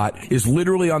 John Lott, is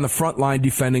literally on the front line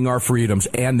defending our freedoms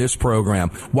and this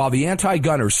program. While the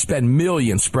anti-gunners spend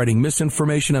millions spreading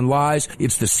misinformation and lies,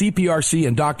 it's the CPRC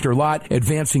and Dr. Lott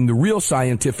advancing the real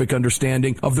scientific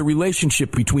understanding of the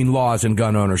relationship between laws and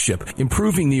gun ownership,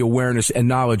 improving the awareness and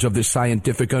knowledge of this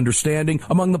scientific understanding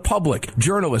among the public,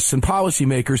 journalists, and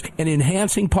policymakers, and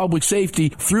enhancing public safety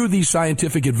through these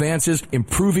scientific advances,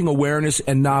 improving awareness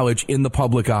and knowledge in the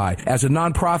public eye. As a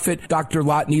nonprofit, Dr.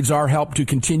 Lott needs our help to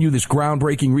continue this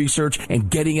groundbreaking research and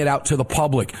getting it out to the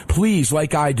public. Please,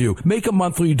 like I do, make a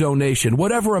monthly donation,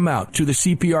 whatever amount, to the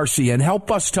CPRC and help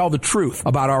us tell the truth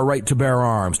about our right to bear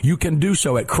arms. You can do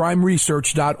so at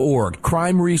crimeresearch.org.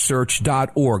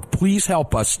 crimeresearch.org. Please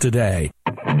help us today.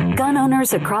 Gun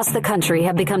owners across the country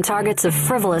have become targets of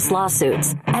frivolous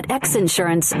lawsuits. At X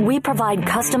Insurance, we provide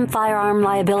custom firearm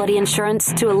liability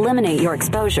insurance to eliminate your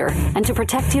exposure and to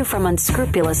protect you from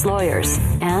unscrupulous lawyers.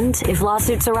 And if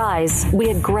lawsuits arise, we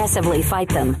aggressively fight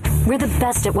them. We're the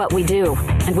best at what we do,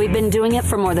 and we've been doing it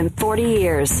for more than 40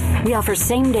 years. We offer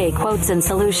same-day quotes and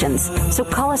solutions. So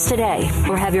call us today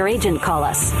or have your agent call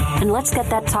us, and let's get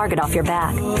that target off your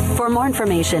back. For more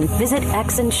information, visit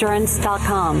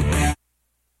xinsurance.com.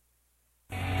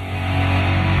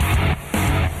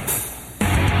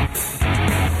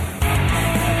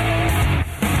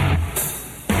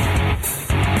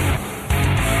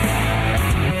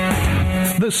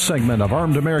 This segment of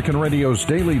Armed American Radio's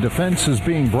Daily Defense is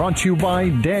being brought to you by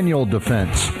Daniel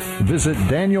Defense. Visit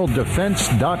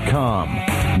DanielDefense.com.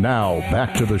 Now,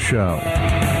 back to the show.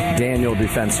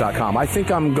 DanielDefense.com. I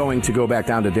think I'm going to go back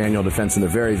down to Daniel Defense in the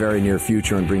very, very near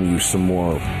future and bring you some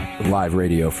more live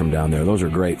radio from down there. Those are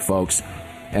great folks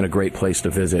and a great place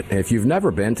to visit. If you've never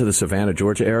been to the Savannah,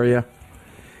 Georgia area,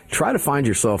 try to find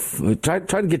yourself, try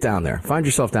to get down there. Find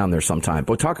yourself down there sometime.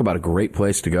 But talk about a great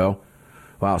place to go.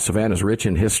 Wow, Savannah's rich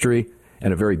in history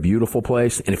and a very beautiful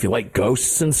place. And if you like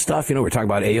ghosts and stuff, you know, we're talking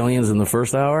about aliens in the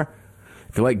first hour.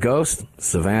 If you like ghosts,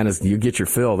 Savannah's, you get your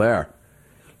fill there.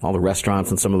 All the restaurants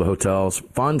and some of the hotels.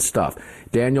 Fun stuff.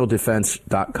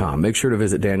 DanielDefense.com. Make sure to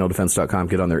visit DanielDefense.com,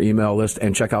 get on their email list,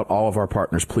 and check out all of our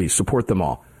partners. Please support them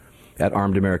all at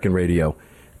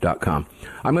ArmedAmericanRadio.com.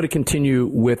 I'm going to continue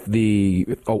with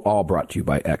all brought to you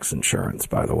by X Insurance,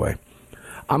 by the way.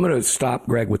 I'm going to stop,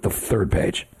 Greg, with the third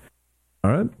page. All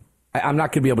right. I'm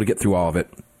not going to be able to get through all of it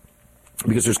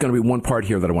because there's going to be one part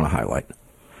here that I want to highlight.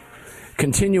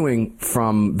 Continuing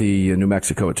from the New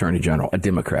Mexico Attorney General, a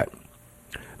Democrat.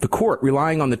 The court,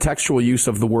 relying on the textual use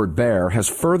of the word bear, has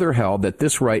further held that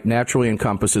this right naturally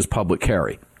encompasses public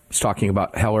carry. He's talking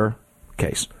about Heller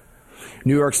case.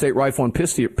 New York State Rifle and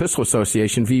Pistol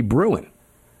Association v. Bruin.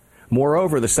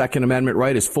 Moreover, the Second Amendment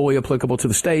right is fully applicable to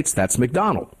the states. That's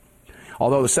McDonald.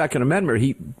 Although the Second Amendment,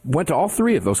 he went to all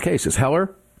three of those cases,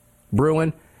 Heller,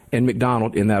 Bruin, and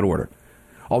McDonald in that order.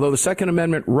 Although the Second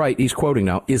Amendment right, he's quoting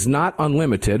now, is not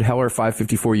unlimited, Heller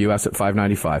 554 U.S. at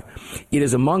 595, it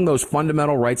is among those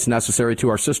fundamental rights necessary to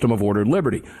our system of ordered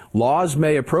liberty. Laws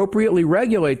may appropriately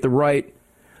regulate the right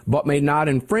but may not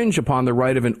infringe upon the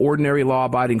right of an ordinary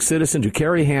law-abiding citizen to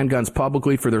carry handguns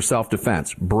publicly for their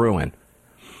self-defense. Bruen.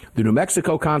 The New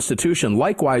Mexico Constitution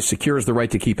likewise secures the right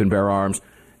to keep and bear arms.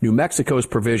 New Mexico's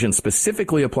provision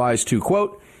specifically applies to,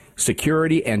 quote,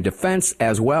 security and defense,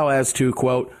 as well as to,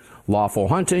 quote, lawful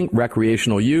hunting,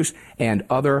 recreational use, and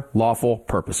other lawful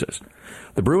purposes.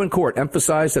 The Bruen Court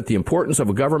emphasized that the importance of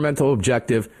a governmental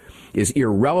objective is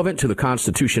irrelevant to the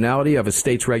constitutionality of a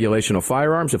state's regulation of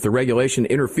firearms. If the regulation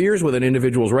interferes with an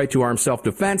individual's right to armed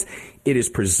self-defense, it is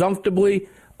presumptively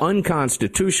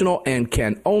unconstitutional and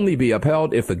can only be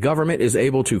upheld if the government is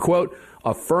able to, quote,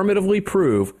 affirmatively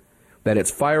prove that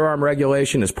its firearm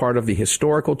regulation is part of the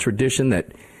historical tradition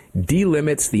that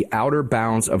delimits the outer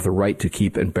bounds of the right to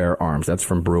keep and bear arms. That's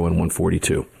from Bruen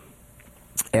 142.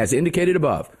 As indicated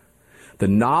above, the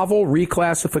novel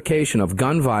reclassification of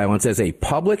gun violence as a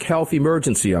public health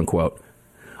emergency, unquote,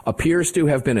 appears to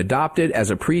have been adopted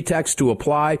as a pretext to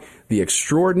apply the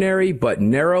extraordinary but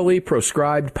narrowly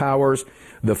proscribed powers,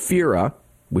 the FERA,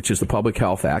 which is the Public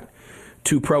Health Act,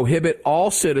 to prohibit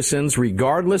all citizens,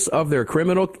 regardless of their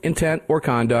criminal intent or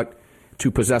conduct,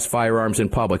 to possess firearms in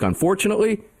public.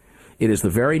 Unfortunately, it is the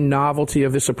very novelty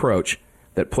of this approach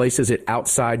that places it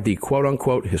outside the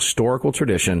quote-unquote historical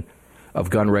tradition of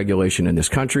gun regulation in this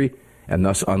country, and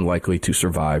thus unlikely to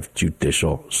survive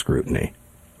judicial scrutiny.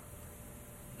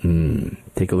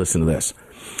 Take a listen to this.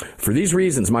 For these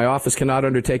reasons, my office cannot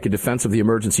undertake a defense of the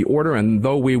emergency order, and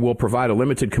though we will provide a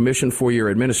limited commission for your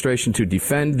administration to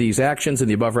defend these actions in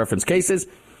the above referenced cases,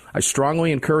 I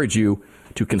strongly encourage you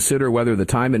to consider whether the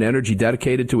time and energy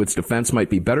dedicated to its defense might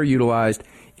be better utilized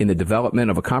in the development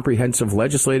of a comprehensive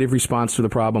legislative response to the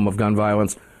problem of gun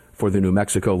violence for the New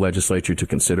Mexico legislature to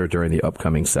consider during the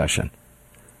upcoming session.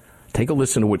 Take a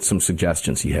listen to what some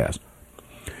suggestions he has.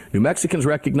 New Mexicans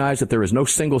recognize that there is no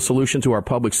single solution to our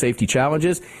public safety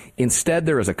challenges. Instead,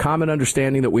 there is a common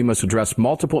understanding that we must address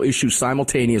multiple issues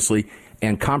simultaneously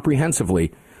and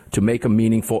comprehensively to make a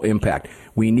meaningful impact.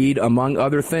 We need, among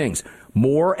other things,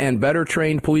 more and better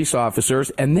trained police officers,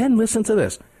 and then listen to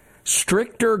this,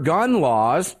 stricter gun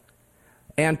laws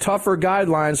and tougher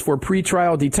guidelines for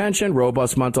pretrial detention,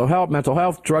 robust mental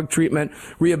health, drug treatment,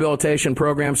 rehabilitation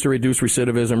programs to reduce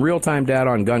recidivism, real-time data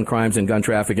on gun crimes and gun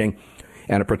trafficking,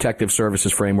 and a protective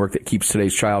services framework that keeps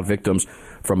today's child victims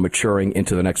from maturing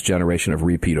into the next generation of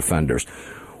repeat offenders.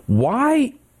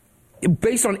 Why,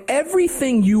 based on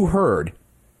everything you heard,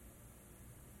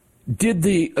 did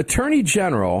the Attorney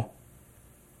General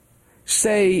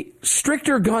say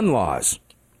stricter gun laws,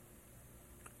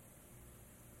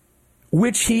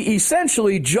 which he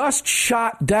essentially just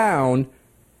shot down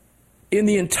in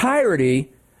the entirety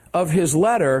of his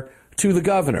letter to the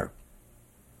governor,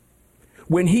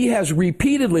 when he has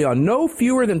repeatedly, on no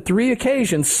fewer than 3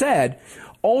 occasions, said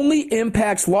only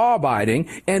impacts law-abiding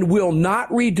and will not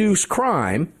reduce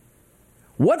crime?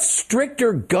 What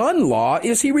stricter gun law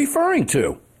is he referring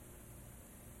to?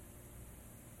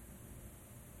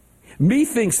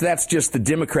 Methinks that's just the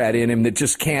Democrat in him that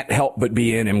just can't help but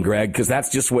be in him, Greg, because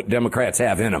that's just what Democrats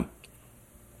have in them.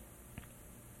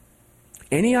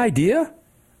 Any idea?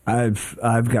 I've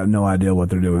got no idea what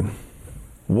they're doing.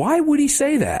 Why would he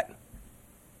say that?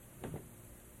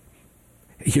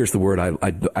 Here's the word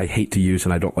I hate to use,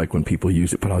 and I don't like when people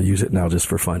use it, but I'll use it now just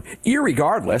for fun.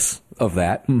 Irregardless of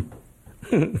that.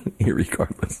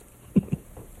 Irregardless.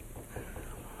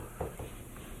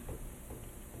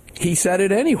 He said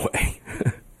it anyway.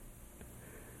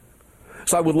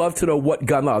 So I would love to know what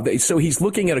gun law. So he's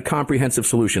looking at a comprehensive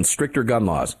solution, stricter gun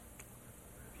laws.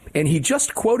 And he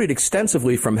just quoted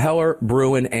extensively from Heller,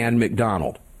 Bruen, and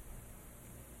McDonald.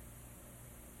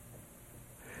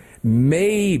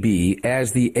 Maybe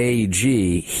as the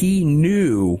AG, he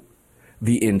knew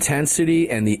the intensity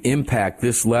and the impact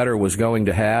this letter was going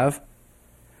to have.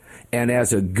 And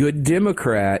as a good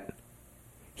Democrat,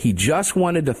 he just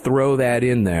wanted to throw that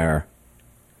in there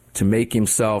to make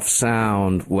himself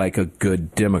sound like a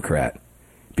good Democrat,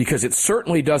 because it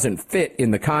certainly doesn't fit in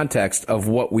the context of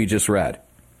what we just read.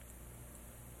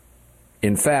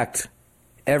 In fact,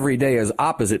 every day is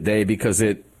opposite day because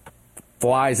it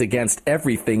flies against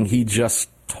everything he just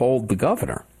told the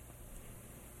governor.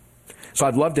 So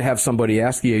I'd love to have somebody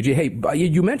ask the AG, hey,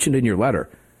 you mentioned in your letter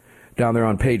down there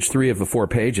on page 3 of the 4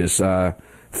 pages,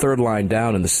 third line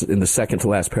down in the second to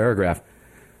last paragraph,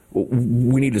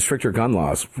 we need the stricter gun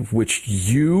laws, which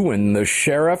you and the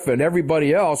sheriff and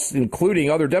everybody else, including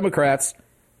other Democrats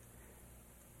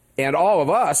and all of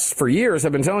us for years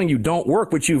have been telling you don't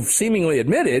work, which you've seemingly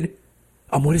admitted.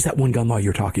 What is that one gun law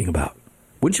you're talking about?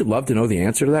 Wouldn't you love to know the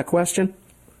answer to that question?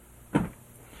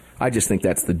 I just think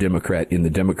that's the Democrat in the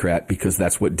Democrat, because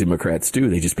that's what Democrats do.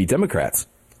 They just be Democrats.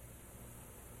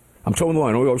 I'm towing the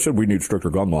line. I said we need stricter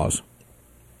gun laws.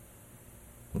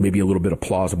 Maybe a little bit of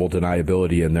plausible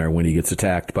deniability in there when he gets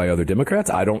attacked by other Democrats.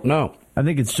 I don't know. I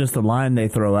think it's just a line they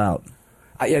throw out.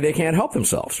 Yeah, they can't help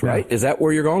themselves, right? Yeah. Is that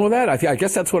where you're going with that? I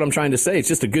guess that's what I'm trying to say. It's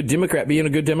just a good Democrat being a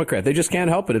good Democrat. They just can't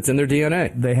help it. It's in their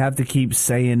DNA. They have to keep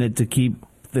saying it to keep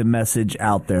the message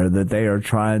out there that they are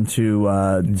trying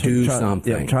to do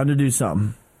something. Yeah, trying to do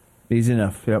something. Easy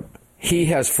enough. Yep. He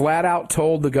has flat out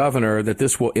told the governor that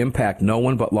this will impact no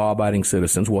one but law-abiding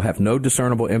citizens, will have no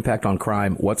discernible impact on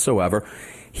crime whatsoever.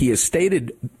 He has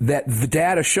stated that the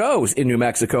data shows in New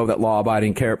Mexico that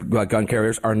law-abiding gun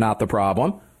carriers are not the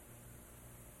problem,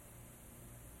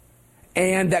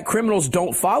 and that criminals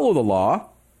don't follow the law.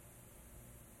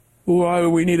 Why do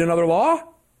we need another law?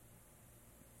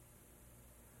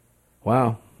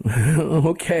 Wow.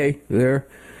 Okay, there.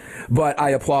 But I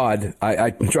applaud.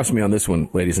 I trust me on this one,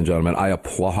 ladies and gentlemen. I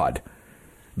applaud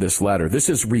this letter. This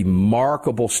is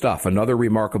remarkable stuff. Another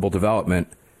remarkable development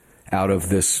out of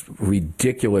this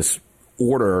ridiculous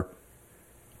order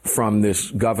from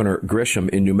this Governor Grisham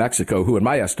in New Mexico, who, in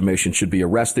my estimation, should be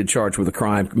arrested, charged with a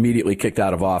crime, immediately kicked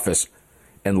out of office,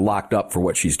 and locked up for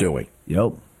what she's doing.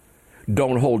 Yep.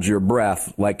 Don't hold your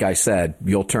breath. Like I said,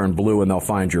 you'll turn blue and they'll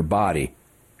find your body.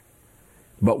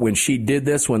 But when she did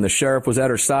this, when the sheriff was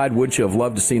at her side, wouldn't you have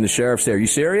loved to seen the sheriff say, "Are you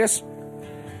serious?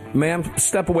 Ma'am,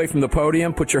 step away from the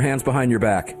podium, put your hands behind your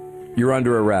back. You're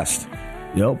under arrest."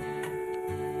 Yep.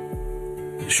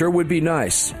 Sure would be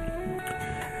nice.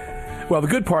 Well, the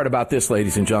good part about this,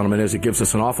 ladies and gentlemen, is it gives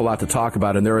us an awful lot to talk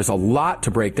about, and there is a lot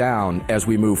to break down as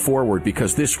we move forward,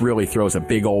 because this really throws a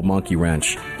big old monkey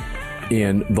wrench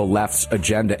in the left's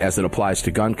agenda as it applies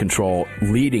to gun control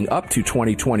leading up to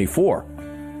 2024.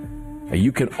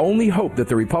 You can only hope that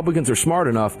the Republicans are smart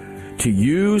enough to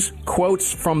use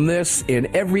quotes from this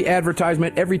in every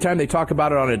advertisement, every time they talk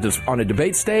about it on a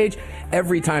debate stage,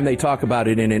 every time they talk about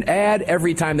it in an ad,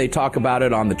 every time they talk about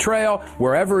it on the trail,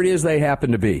 wherever it is they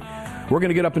happen to be. We're going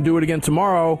to get up and do it again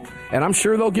tomorrow, and I'm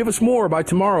sure they'll give us more by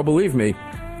tomorrow, believe me,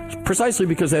 precisely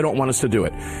because they don't want us to do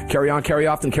it. Carry on, carry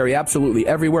often, carry absolutely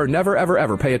everywhere. Never, ever,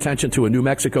 ever pay attention to a New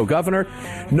Mexico governor.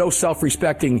 No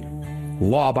self-respecting,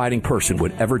 law-abiding person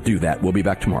would ever do that. We'll be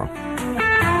back tomorrow.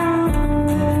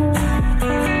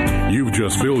 You've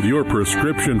just filled your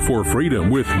prescription for freedom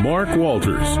with Mark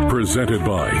Walters, presented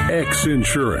by X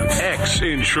Insurance. X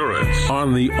Insurance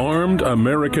on the Armed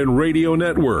American Radio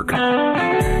Network.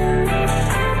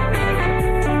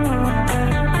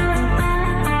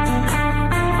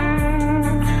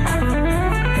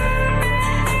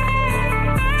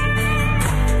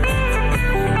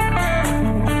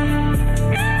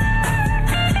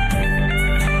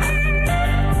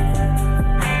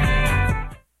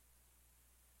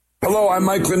 Hello, I'm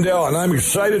Mike Lindell, and I'm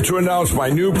excited to announce my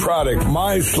new product,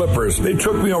 My Slippers. They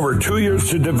took me over 2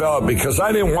 years to develop because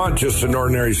I didn't want just an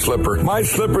ordinary slipper. My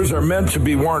slippers are meant to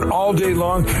be worn all day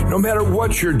long, no matter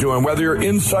what you're doing, whether you're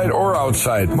inside or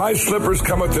outside. My slippers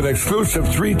come with an exclusive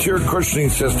 3-tier cushioning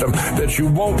system that you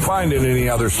won't find in any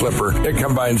other slipper. It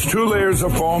combines 2 layers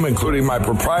of foam, including my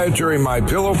proprietary My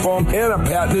Pillow foam and a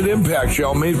patented impact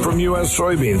gel made from U.S.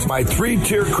 soybeans. My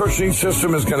 3-tier cushioning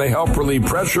system is going to help relieve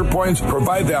pressure points,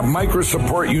 provide that micro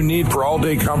support you need for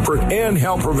all-day comfort, and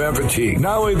help prevent fatigue.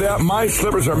 Not only that, my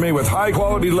slippers are made with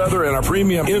high-quality leather and a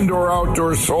premium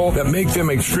indoor-outdoor sole that make them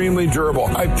extremely durable.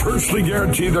 I personally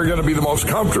guarantee they're going to be the most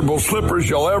comfortable slippers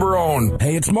you'll ever own.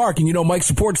 Hey, it's Mark, and you know Mike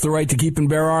supports the right to keep and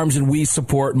bear arms, and we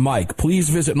support Mike. Please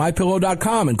visit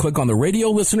MyPillow.com and click on the radio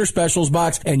listener specials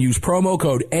box and use promo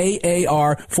code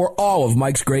AAR for all of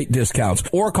Mike's great discounts.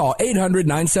 Or call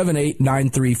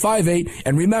 800-978-9358,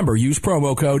 and remember, use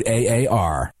promo code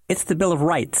AAR. It's the Bill of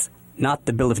Rights, not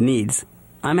the Bill of Needs.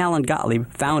 I'm Alan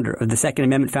Gottlieb, founder of the Second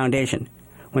Amendment Foundation.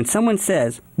 When someone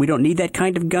says we don't need that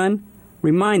kind of gun,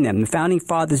 remind them the Founding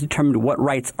Fathers determined what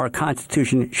rights our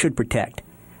Constitution should protect.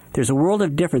 There's a world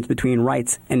of difference between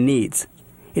rights and needs.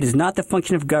 It is not the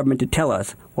function of government to tell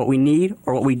us what we need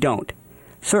or what we don't.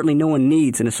 Certainly no one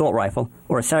needs an assault rifle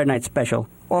or a Saturday Night Special,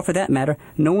 or for that matter,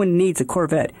 no one needs a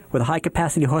Corvette with a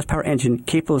high-capacity horsepower engine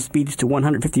capable of speeds to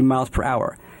 150 miles per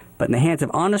hour. But in the hands of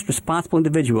honest, responsible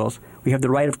individuals, we have the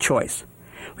right of choice.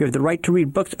 We have the right to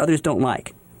read books others don't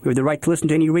like. We have the right to listen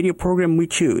to any radio program we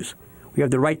choose. We have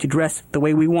the right to dress the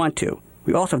way we want to.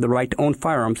 We also have the right to own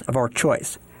firearms of our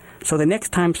choice. So the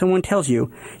next time someone tells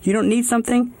you you don't need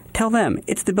something, tell them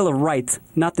it's the Bill of Rights,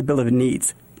 not the Bill of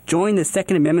Needs. Join the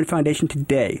Second Amendment Foundation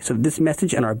today so that this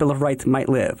message and our Bill of Rights might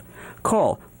live.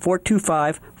 Call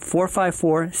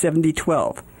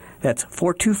 425-454-7012. That's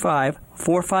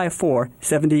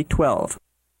 425-454-7012.